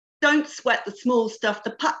all. Don't sweat the small stuff,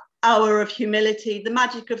 the power of humility, the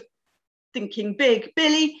magic of thinking big.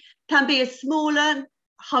 Billy can be as small and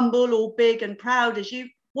humble or big and proud as you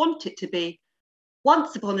want it to be.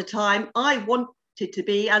 Once upon a time, I wanted to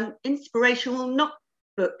be an inspirational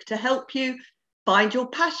notebook to help you find your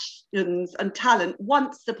passions and talent.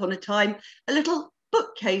 Once upon a time, a little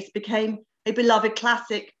bookcase became a beloved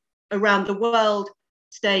classic around the world,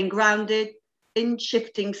 staying grounded in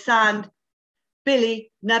shifting sand. Billy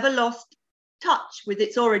never lost touch with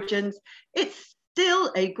its origins. It's still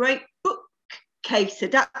a great bookcase.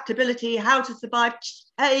 Adaptability, how to survive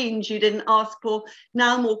change you didn't ask for,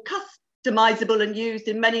 now more customizable and used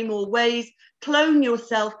in many more ways. Clone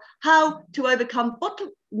yourself, how to overcome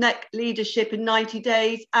bottleneck leadership in 90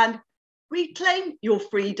 days and reclaim your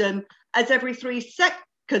freedom. As every 3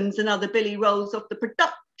 seconds another Billy rolls off the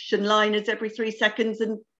production line, as every 3 seconds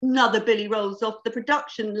another Billy rolls off the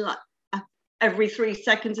production line, every 3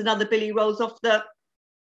 seconds another Billy rolls off the...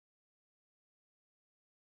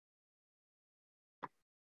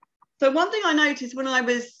 So one thing I noticed when I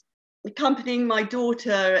was accompanying my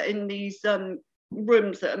daughter in these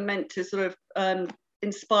rooms that are meant to sort of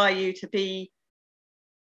inspire you to be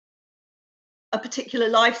a particular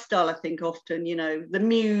lifestyle, I think often, you know, the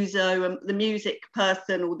muso, the music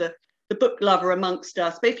person or the book lover amongst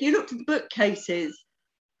us. But if you looked at the bookcases,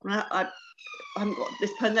 I haven't got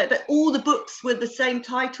this pen there, but all the books were the same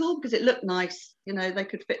title because it looked nice, you know, they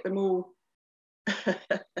could fit them all.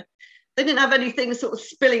 They didn't have anything sort of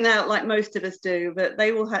spilling out like most of us do, but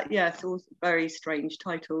they all had, yes, all very strange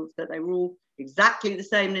titles, but they were all exactly the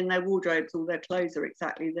same in their wardrobes. All their clothes are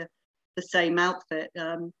exactly the same outfit.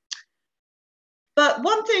 But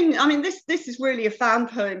one thing, I mean, this is really a fan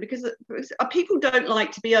poem because people don't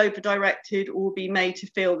like to be over-directed or be made to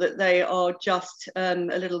feel that they are just a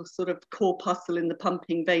little sort of corpuscle in the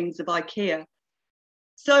pumping veins of Ikea.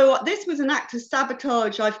 So this was an act of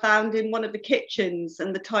sabotage I found in one of the kitchens,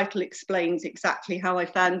 and the title explains exactly how I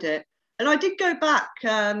found it. And I did go back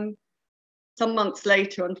some months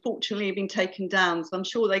later, unfortunately been taken down. So I'm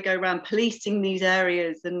sure they go around policing these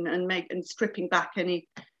areas and stripping back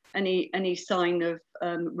any sign of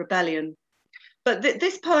rebellion. But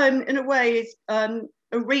this poem, in a way, is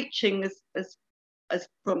reaching as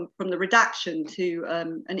from the redaction to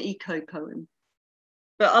an eco poem.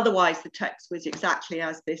 But otherwise, the text was exactly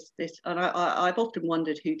as this, and I've often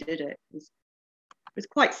wondered who did it. It was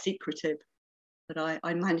quite secretive, but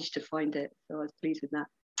I managed to find it, so I was pleased with that.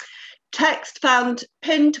 Text found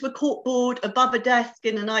pinned to a corkboard above a desk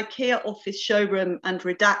in an Ikea office showroom and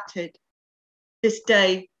redacted. This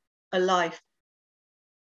day, a life.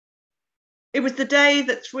 It was the day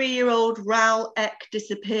that 3-year-old Ral Eck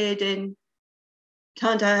disappeared in,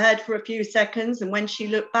 turned her head for a few seconds, and when she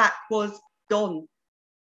looked back was gone.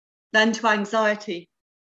 Then to anxiety.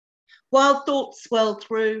 Wild thoughts swelled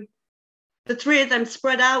through. The three of them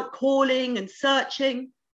spread out, calling and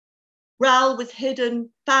searching. Ral was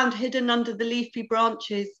found hidden under the leafy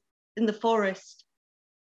branches in the forest.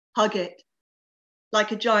 Hug it,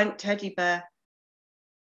 like a giant teddy bear.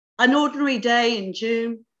 An ordinary day in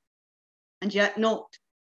June, and yet not.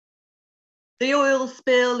 The oil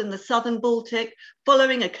spill in the southern Baltic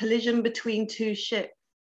following a collision between 2 ships.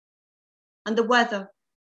 And the weather,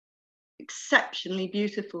 exceptionally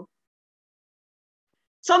beautiful.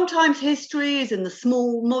 Sometimes history is in the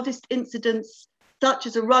small, modest incidents, such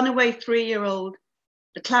as a runaway 3-year-old,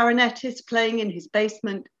 the clarinetist playing in his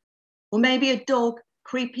basement, or maybe a dog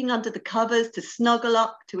creeping under the covers to snuggle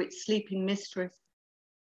up to its sleeping mistress.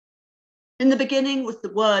 In the beginning was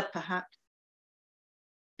the word, perhaps.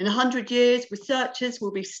 In 100 years, researchers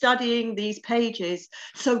will be studying these pages,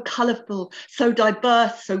 so colourful, so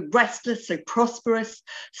diverse, so restless, so prosperous,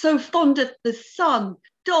 so fond of the sun,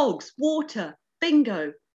 dogs, water,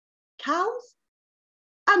 bingo, cows,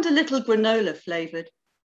 and a little granola flavoured.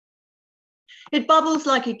 It bubbles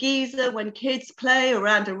like a geyser when kids play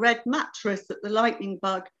around a red mattress at the lightning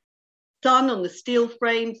bug, sun on the steel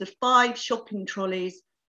frames of 5 shopping trolleys,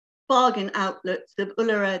 bargain outlets of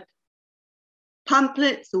Ullared,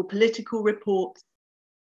 pamphlets or political reports.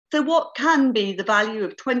 So what can be the value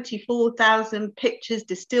of 24,000 pictures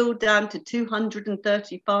distilled down to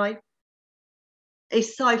 235? A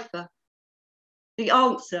cipher. The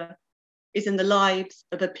answer is in the lives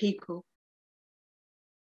of a people.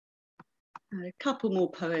 A couple more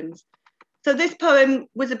poems. So this poem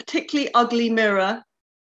was a particularly ugly mirror.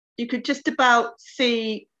 You could just about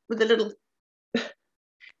see with a little,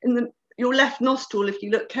 your left nostril, if you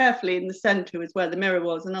look carefully in the centre, is where the mirror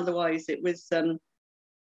was, and otherwise it was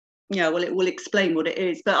yeah, well, it will explain what it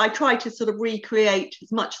is. But I tried to sort of recreate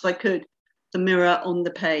as much as I could the mirror on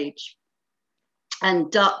the page.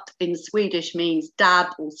 And dutt in Swedish means dab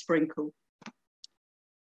or sprinkle.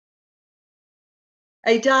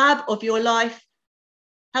 A dab of your life,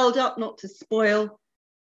 held up not to spoil,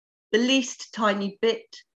 the least tiny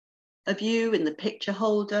bit of you in the picture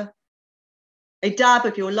holder. A dab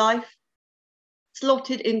of your life,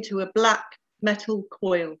 slotted into a black metal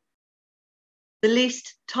coil. The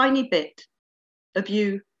least tiny bit of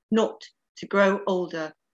you not to grow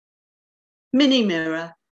older. Mini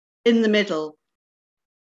mirror in the middle,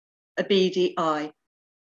 a beady eye.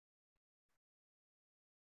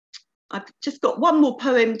 I've just got one more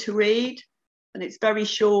poem to read, and it's very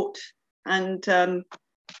short, and there's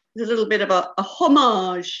a little bit of a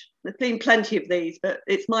homage. There's been plenty of these, but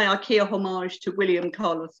it's my Ikea homage to William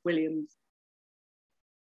Carlos Williams.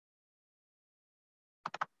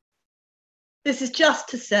 This is just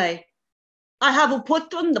to say, I have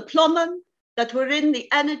put on the plumbing that were in the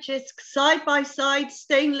Energisk side-by-side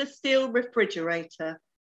stainless steel refrigerator,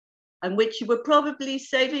 and which you were probably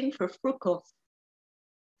saving for frukost.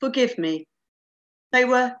 Forgive me, they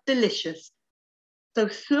were delicious, so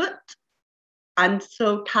soot and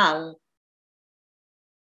so cal.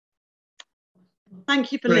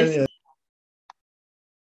 Thank you for listening.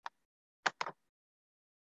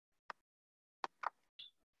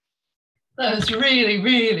 That was really,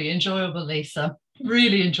 really enjoyable, Lisa.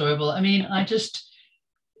 Really enjoyable. I mean, I just,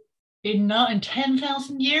 in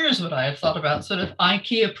 10,000 years would I have thought about sort of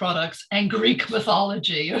Ikea products and Greek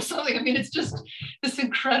mythology or something. I mean, it's just this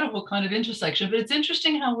incredible kind of intersection. But it's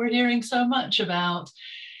interesting how we're hearing so much about,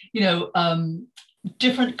 you know,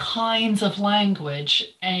 different kinds of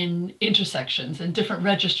language and intersections and different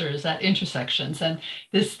registers at intersections. And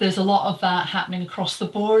there's a lot of that happening across the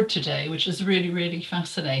board today, which is really, really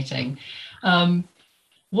fascinating.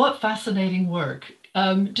 What fascinating work.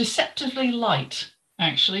 Deceptively light,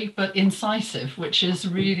 actually, but incisive, which is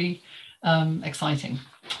really exciting.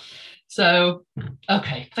 So,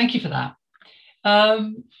 okay, thank you for that.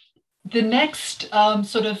 The next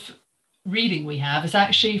sort of reading we have is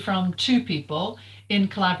actually from two people in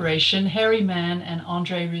collaboration, Harry Mann and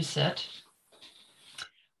Endre Ruset.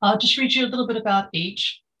 I'll just read you a little bit about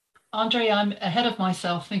each. Endre, I'm ahead of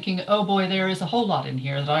myself thinking, oh boy, there is a whole lot in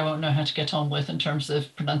here that I won't know how to get on with in terms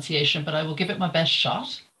of pronunciation, but I will give it my best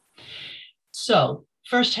shot. So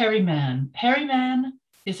first, Harry Mann. Harry Mann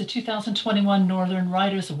is a 2021 Northern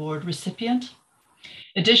Writers Award recipient.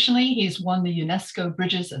 Additionally, he's won the UNESCO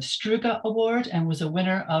Bridges of Struga Award and was a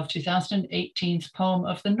winner of 2018's Poem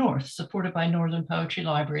of the North, supported by Northern Poetry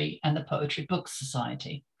Library and the Poetry Books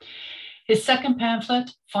Society. His second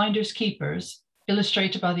pamphlet, Finders Keepers,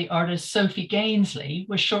 illustrated by the artist Sophie Gainsley,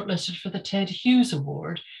 was shortlisted for the Ted Hughes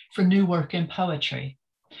Award for New Work in Poetry.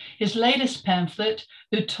 His latest pamphlet,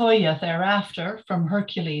 Utøya Thereafter, from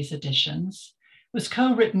Hercules Editions, was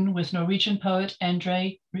co-written with Norwegian poet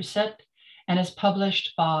Endre Ruset and is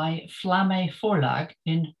published by Flamme Forlag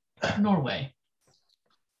in Norway.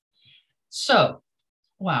 So,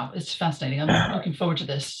 wow, it's fascinating. I'm looking forward to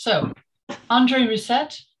this. So, Endre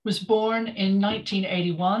Ruset was born in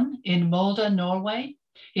 1981 in Molde, Norway.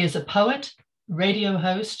 He is a poet, radio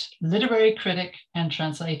host, literary critic, and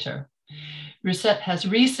translator. Ruset has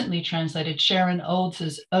recently translated Sharon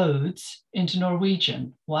Olds' Odes into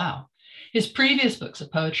Norwegian. Wow. His previous books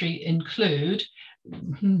of poetry include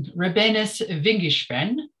Rebenes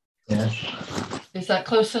Vingispen. Yes. Is that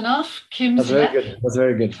close enough? Kim's That's very good. That's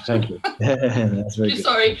very good. Thank you. That's very good.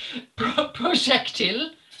 Sorry.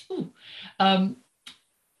 Projektil.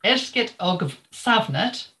 Elsket og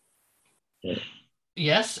Savnet. Yeah.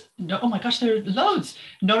 Yes. No, oh my gosh, there are loads.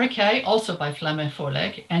 Norike, also by Flamme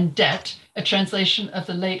Forlag, and Det, a translation of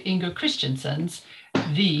the late Inger Christensen's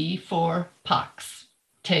V for Pax.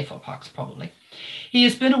 T for Pax, probably. He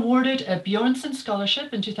has been awarded a Bjørnson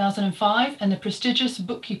Scholarship in 2005 and the prestigious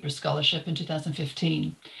Bookkeeper Scholarship in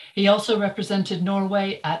 2015. He also represented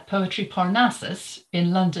Norway at Poetry Parnassus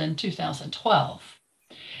in London 2012.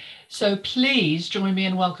 So please join me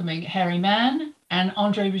in welcoming Harry Mann and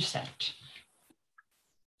Endre Ruset.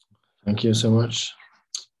 Thank you so much.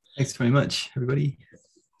 Thanks very much, everybody.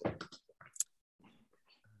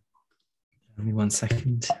 Give me 1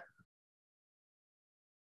 second.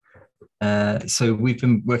 So we've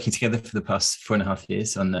been working together for the past 4.5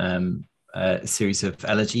 years on a series of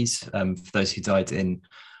elegies for those who died in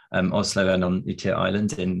Oslo and on Utøya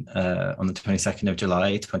Island on the 22nd of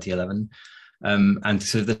July, 2011. And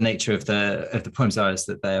sort of the nature of the poems is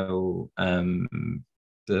that they're all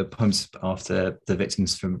the poems after the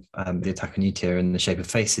victims from the attack on Utøya in the shape of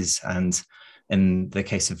faces, and In the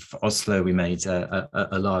case of Oslo, we made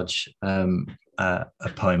a large a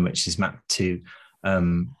poem which is mapped to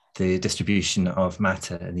the distribution of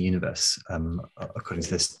matter in the universe according to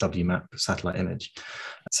this WMAP satellite image.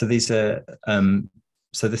 So these are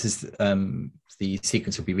so this is the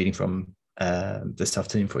sequence we'll be reading from this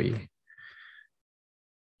afternoon for you.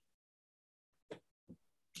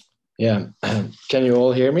 Yeah, can you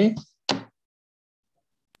all hear me?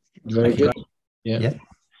 Very good. Yeah.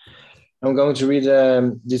 I'm going to read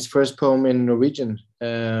this first poem in Norwegian.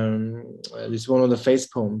 This is one of the face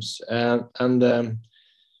poems, and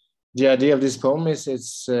the idea of this poem is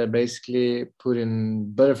it's basically put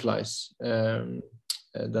in butterflies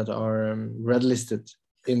that are red listed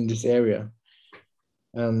in this area,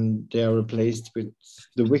 and they are replaced with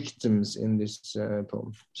the victims in this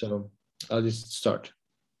poem. So I'll just start.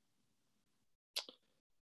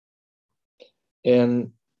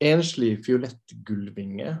 En enslig fiolett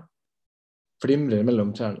gullvinge flimrer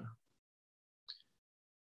mellom trærne.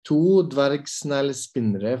 To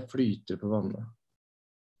dvergsneglespinnere flyter på vannet.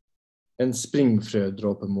 En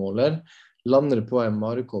springfrødråpemåler lander på en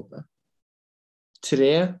marekåpe.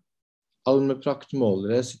 3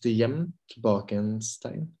 almepraktmålere sitter gjemt bak en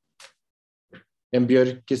stein. En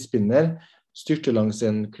bjørkespinner styrter langs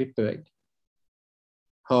en klippevegg.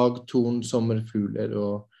 Hagtorn, sommerfugler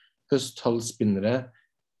og høsthalsspinnere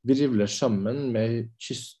virvler sammen med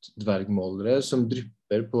kystdvergmålere som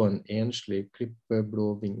drypper på en enslig klippeblå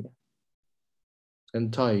vinge. En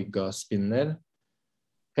taigaspinner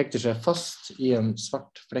hekter seg fast i en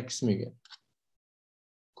svart flekksmyge.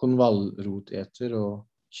 Konvallroteter og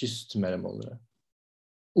kystmerremålere.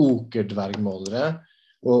 Okerdvergmålere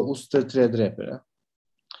og ostetredrepere.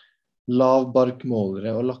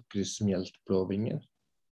 Lavbarkmålere og lakrismjeltblåvinger.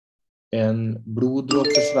 En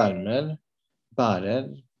bloddråpesvermer bærer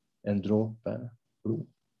en dråpe blod.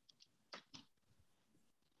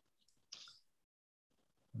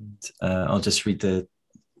 I'll just read the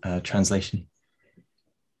translation.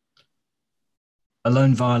 A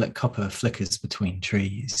lone violet copper flickers between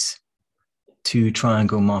trees. 2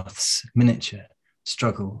 triangle moths, miniature,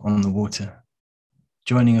 struggle on the water.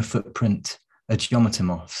 Joining a footprint, a geometer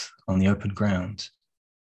moth on the open ground.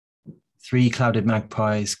 3 clouded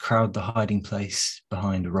magpies crowd the hiding place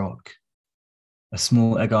behind a rock. A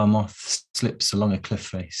small agar moth slips along a cliff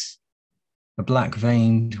face. A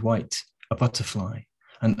black-veined white, a butterfly,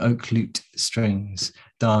 and oak lute strings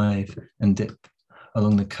dive and dip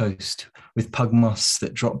along the coast with pug moths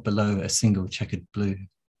that drop below a single checkered blue.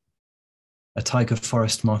 A tiger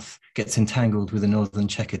forest moth gets entangled with a northern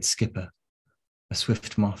checkered skipper, a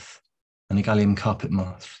swift moth, and a gallium carpet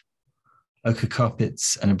moth. Ochre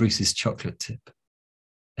carpets and a Bruce's chocolate tip,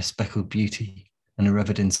 a speckled beauty and a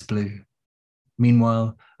Revidence blue.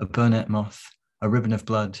 Meanwhile, a burnet moth, a ribbon of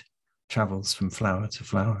blood, travels from flower to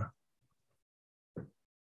flower.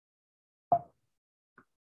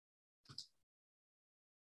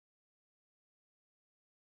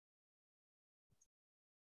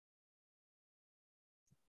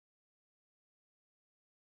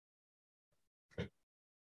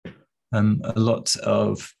 A lot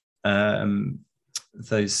of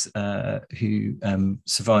those who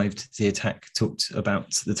survived the attack talked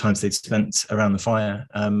about the times they'd spent around the fire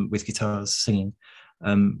with guitars singing,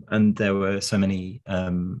 and there were so many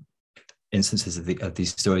instances of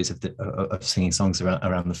these stories of singing songs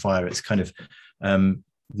around the fire. It's kind of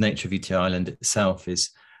nature of Utøya Island itself is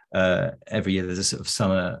every year there's a sort of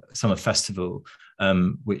summer festival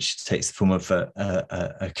which takes the form of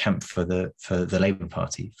a camp for the Labour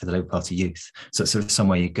Party youth. So it's sort of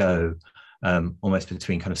somewhere you go, almost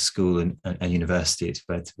between kind of school and university. It's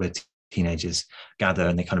where teenagers gather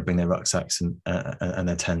and they kind of bring their rucksacks and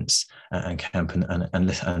their tents and camp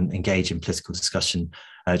and engage in political discussion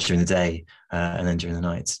during the day and then during the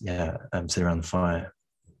night, sit around the fire.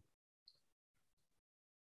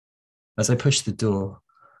 As I push the door,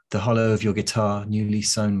 the hollow of your guitar, newly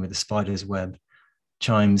sewn with a spider's web,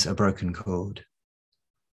 chimes a broken chord.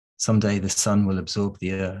 Someday the sun will absorb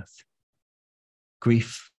the earth.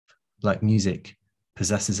 Grief, like music,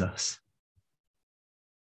 possesses us.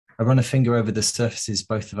 I run a finger over the surfaces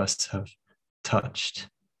both of us have touched.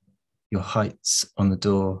 Your heights on the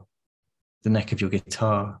door, the neck of your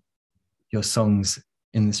guitar, your songs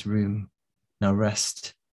in this room now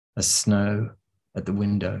rest as snow at the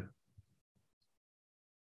window.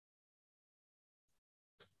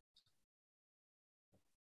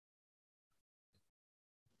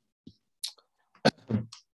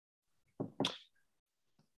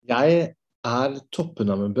 Jeg toppen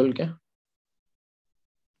av en bølge.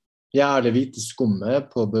 Jeg det hvite skummet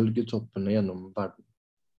på bølgetoppene gjennom verden.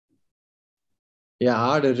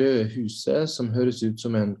 Jeg det røde huset som høres ut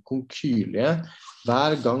som en konkylie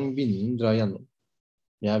hver gang vinden drar gjennom.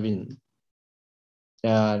 Jeg vinden.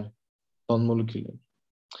 Jeg vannmolekyler.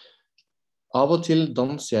 Av og til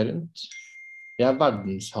danser jeg rundt. Jeg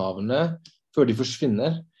verdenshavene før de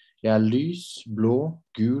forsvinner. Jeg lys, blå,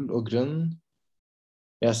 gul og grønn.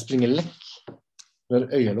 Jeg springer lekk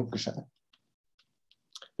når øya lukker seg.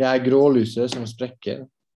 Jeg grålyset som sprekker.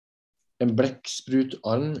 En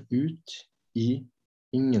blekksprutarm ut i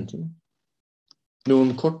ingenting.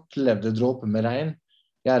 Noen kortlevde dråper med regn.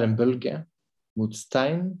 Jeg en bølge mot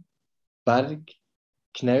stein, berg,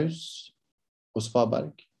 knaus og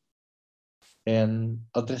svaberg. En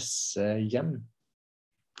adresse hjem.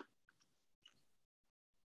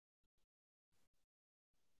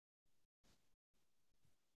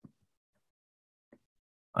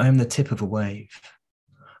 I am the tip of a wave.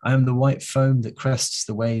 I am the white foam that crests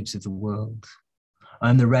the waves of the world. I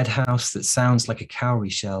am the red house that sounds like a cowrie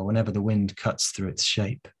shell whenever the wind cuts through its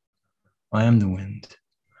shape. I am the wind.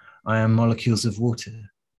 I am molecules of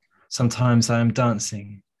water. Sometimes I am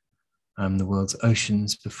dancing. I am the world's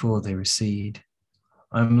oceans before they recede.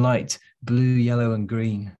 I am light, blue, yellow, and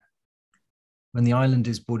green. When the island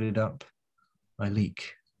is boarded up, I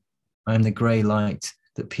leak. I am the grey light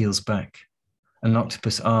that peels back, an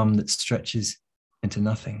octopus arm that stretches into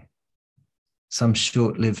nothing. Some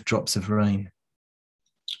short-lived drops of rain.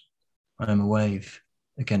 I am a wave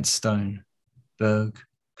against stone, berg,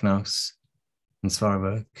 knaus, and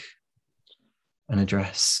svarberg. An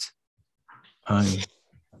address, home.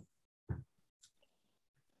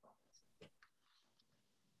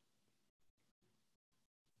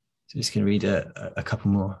 So just going to read a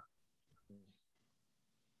couple more.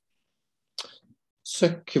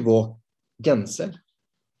 Søkkvåk genser.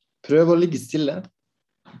 Prøv å ligge stille.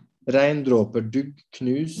 Regndråper, dugg,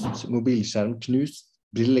 knust, mobilskjerm, knust,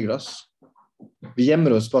 brilleglass. Vi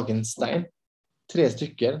gjemmer oss bak en stein. 3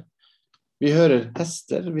 stykker. Vi hører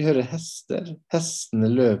hester. Hestene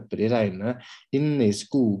løper i regnet, inne i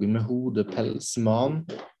skogen med hode, pels, man.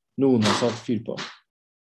 Noen har satt fyr på.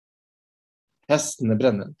 Hestene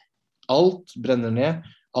brenner. Alt brenner ned.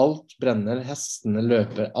 Alt brenner. Hestene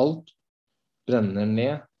løper. Alt brenner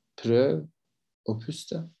ned. Prøv å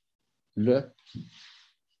puste. Løp.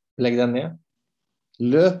 Legg deg ned.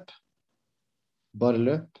 Løp. Bare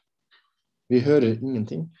løp. Vi hører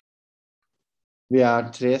ingenting. Vi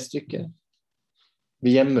 3 stykker.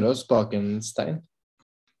 Vi gjemmer oss bak en stein.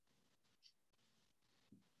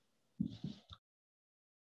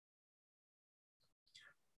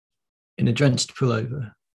 In a drenched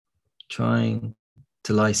pullover, trying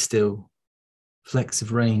to lie still, flecks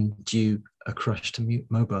of rain dew a crushed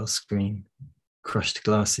mobile screen, crushed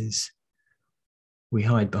glasses. We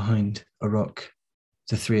hide behind a rock,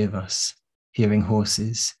 the 3 of us, hearing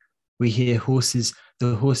horses. We hear horses,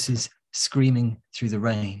 the horses screaming through the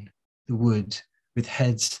rain, the wood, with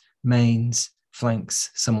heads, manes, flanks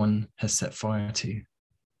someone has set fire to.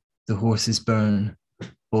 The horses burn,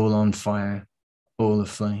 all on fire, all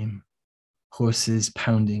aflame. Horses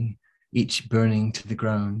pounding, each burning to the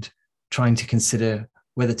ground, trying to consider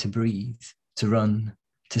whether to breathe, to run,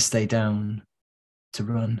 to stay down, to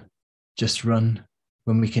run, just run,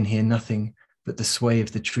 when we can hear nothing but the sway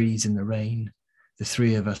of the trees in the rain, the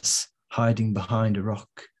 3 of us hiding behind a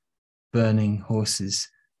rock, burning horses,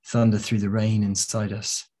 thunder through the rain inside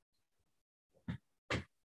us.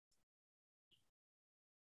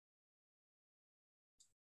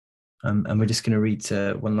 And we're just going to read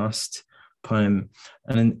one last poem.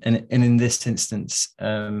 And in this instance,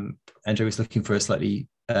 Endre was looking for a slightly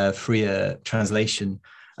freer translation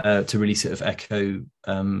to really sort of echo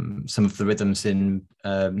some of the rhythms in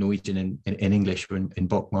Norwegian in English, or in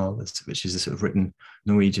bokmål, which is a sort of written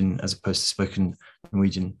Norwegian as opposed to spoken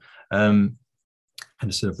Norwegian, and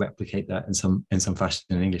to sort of replicate that in some fashion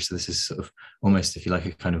in English. So this is sort of almost, if you like,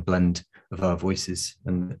 a kind of blend of our voices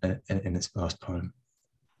in this last poem.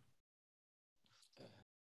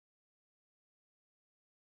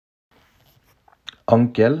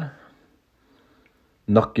 Ankel.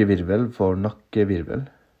 Nakkevirvel for nakkevirvel.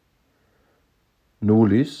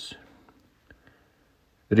 Nordlys.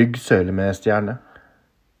 Ryggsøyle med stjerne.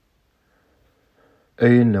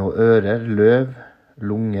 Øyne og ører, løv,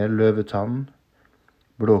 lunger, løvetann,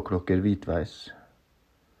 blåklokker hvitveis.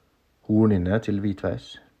 Hornhinne til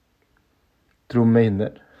hvitveis.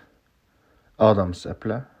 Trommehinner.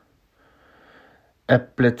 Adamseple.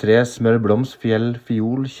 Epletre, smørblomst, fjell,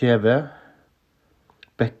 fiol, kjeve.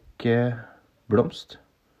 Bekke, blomst.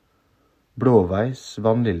 Blåveis,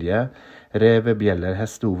 vannlilje, revebjeller,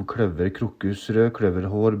 hestehov, kløver, krokus, rød kløver,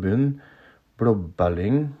 hårbunn,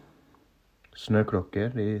 blåballing,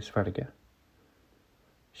 snøklokker i svelget.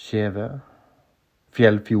 Skjeve.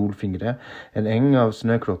 Fjellfiolfingre. En eng av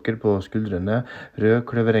snøklokker på skuldrene. Rød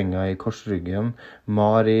kløverenga i korsryggen.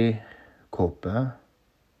 Mari-kåpe.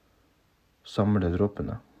 Samle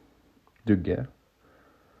dråpene. Dugge.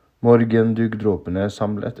 Morgendugdråpene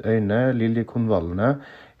samlet. Øyne. Liljekonvallene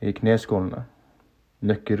i kneskålene.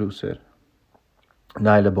 Nøkkeroser.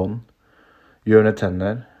 Neglebånd.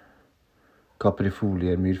 Hjørnetenner.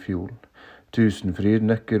 Kaprifolier, myrfiol. Tusenfryd,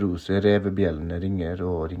 nøkkerose, revebjellene ringer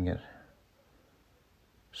og ringer.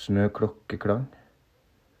 Snøklokkeklang.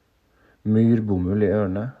 Myrbomull i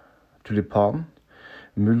ørene. Tulipan.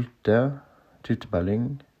 Multe.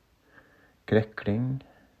 Tyttebelling. Krekling.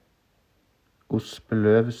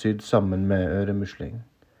 Ospeløv sydd sammen med øremusling.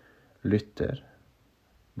 Lytter.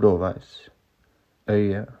 Blåveis.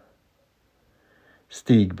 Øye.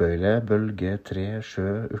 Stigbøyle, bølge, tre,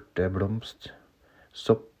 sjø, urte, blomst,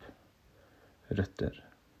 sopp, røtter.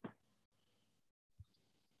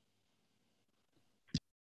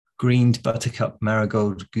 Greened buttercup,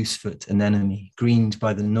 marigold, goosefoot, anemone, greened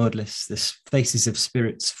by the nordless, the faces of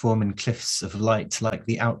spirits form in cliffs of light like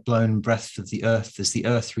the outblown breath of the earth as the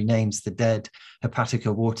earth renames the dead,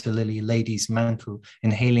 hepatica, water lily, lady's mantle,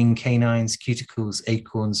 inhaling canines, cuticles,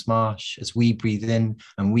 acorns, marsh, as we breathe in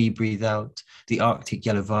and we breathe out, the arctic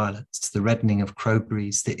yellow violets, the reddening of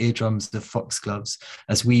crowberries, the eardrums of foxgloves,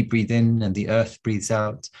 as we breathe in and the earth breathes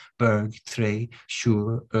out, berg, tre,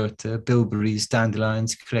 shur, urte, bilberries,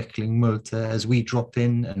 dandelions, multe, as we drop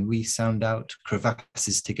in and we sound out,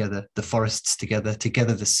 crevasses together, the forests together,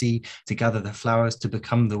 together the sea, to gather the flowers, to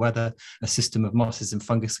become the weather, a system of mosses and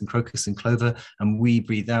fungus and crocus and clover, and we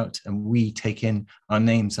breathe out and we take in our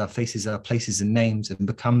names, our faces, our places and names, and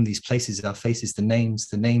become these places, our faces, the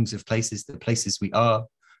names of places, the places we are,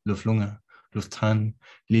 Luflunga, Luftan,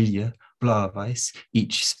 Lilie, Blauweis,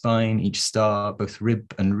 each spine, each star, both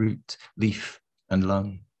rib and root, leaf and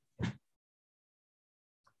lung.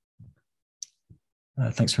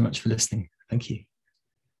 Thanks very much for listening. Thank you.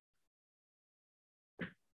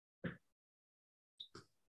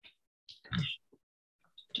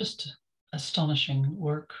 Just astonishing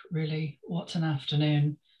work, really. What an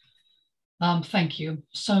afternoon. Thank you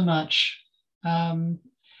so much.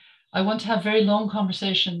 I want to have very long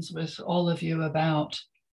conversations with all of you about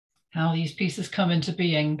how these pieces come into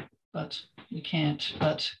being, but we can't.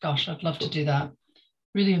 But gosh, I'd love to do that.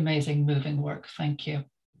 Really amazing, moving work. Thank you.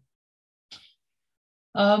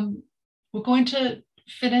 We're going to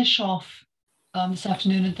finish off this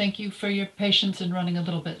afternoon, and thank you for your patience in running a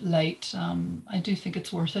little bit late. I do think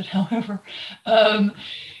it's worth it, however.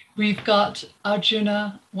 We've got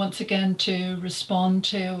Arjuna once again to respond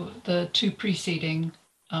to the two preceding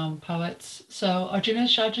poets. So Arjuna,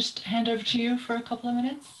 shall I just hand over to you for a couple of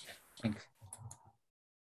minutes? Thanks.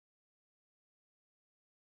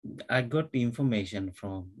 I got the information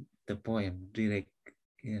from the poem direct,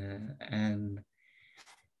 and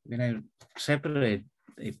when I separate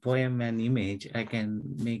a poem and image, I can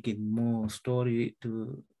make it more story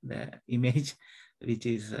to the image, which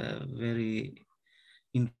is very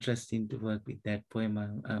interesting to work with that poem.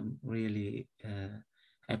 I'm really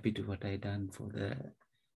happy to what I done for the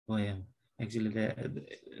poem. Actually,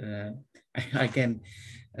 I can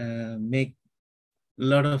make a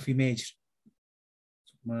lot of image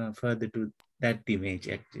further to that image.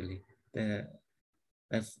 Actually,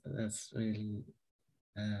 that's really.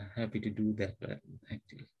 Happy to do that,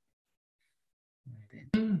 actually.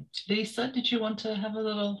 Lisa, did you want to have a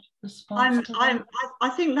little response to that? I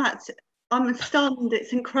think I'm stunned.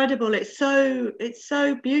 It's incredible. It's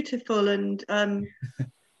so beautiful, and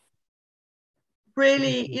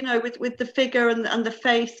really, you know, with the figure and the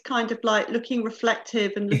face kind of like looking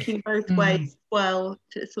reflective and looking both ways as well,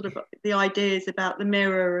 to sort of the ideas about the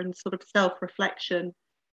mirror and sort of self-reflection,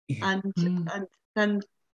 and then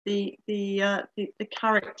the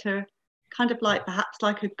character kind of like perhaps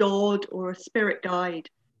like a god or a spirit guide.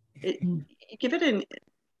 You give it in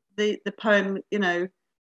the poem, you know,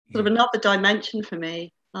 sort of another dimension for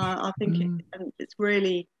me. I think it's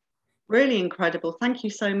really, really incredible. Thank you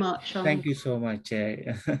so much. Thank you so much.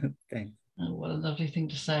 Thanks. Oh, what a lovely thing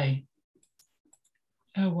to say.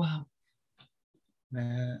 Oh, wow.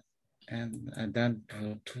 And I done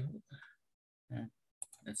two.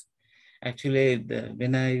 Actually,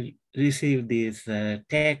 when I received this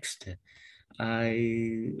text, I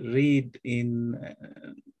read in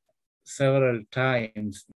several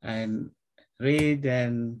times and read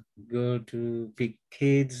and go to pick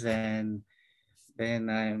kids, and then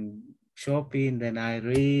I'm shopping, then I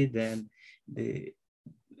read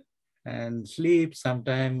and sleep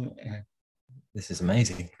sometime. This is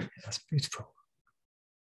amazing. That's beautiful.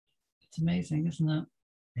 It's amazing, isn't it?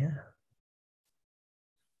 Yeah.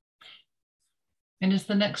 And is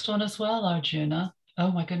the next one as well, Arjuna?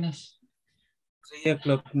 Oh my goodness. 3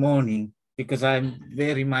 o'clock morning, because I'm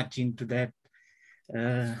very much into that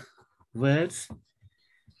words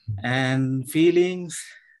and feelings.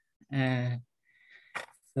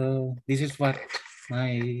 So this is what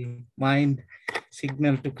my mind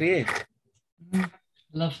signaled to create.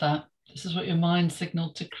 Love that. This is what your mind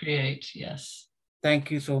signaled to create. Yes.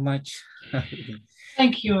 Thank you so much.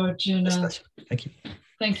 Thank you, Arjuna. Thank you.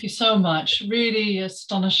 Thank you so much. Really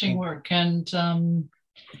astonishing work. And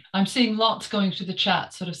I'm seeing lots going through the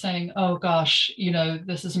chat sort of saying, oh gosh, you know,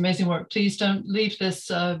 this is amazing work. Please don't leave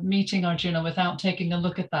this meeting, Arjuna, without taking a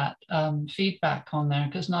look at that feedback on there,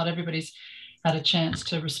 because not everybody's had a chance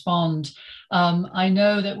to respond. I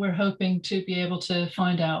know that we're hoping to be able to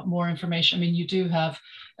find out more information. I mean, you do have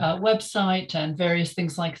a website and various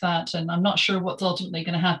things like that, and I'm not sure what's ultimately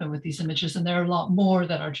going to happen with these images, and there are a lot more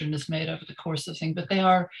that Arjun has made over the course of the thing, but they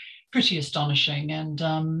are pretty astonishing, and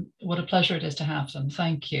what a pleasure it is to have them.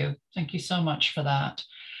 Thank you. Thank you so much for that.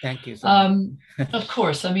 Thank you so much. Of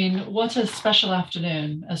course, I mean, what a special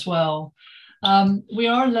afternoon as well. We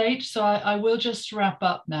are late, so I will just wrap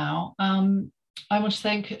up now. I want to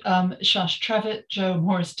thank Shash Trevett, Jo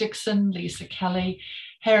Morris Dixon, Lisa Kelly,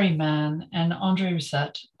 Harry Mann, and Endre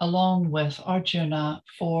Ruset, along with Arjuna,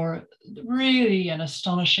 for really an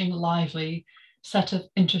astonishing, lively set of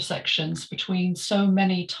intersections between so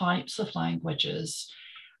many types of languages,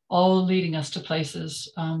 all leading us to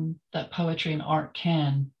places that poetry and art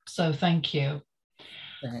can. So thank you.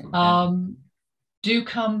 Do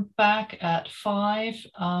come back at 5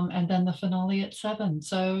 and then the finale at 7.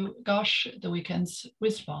 So gosh, the weekend's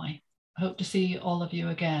whizzed by. I hope to see all of you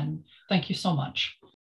again. Thank you so much.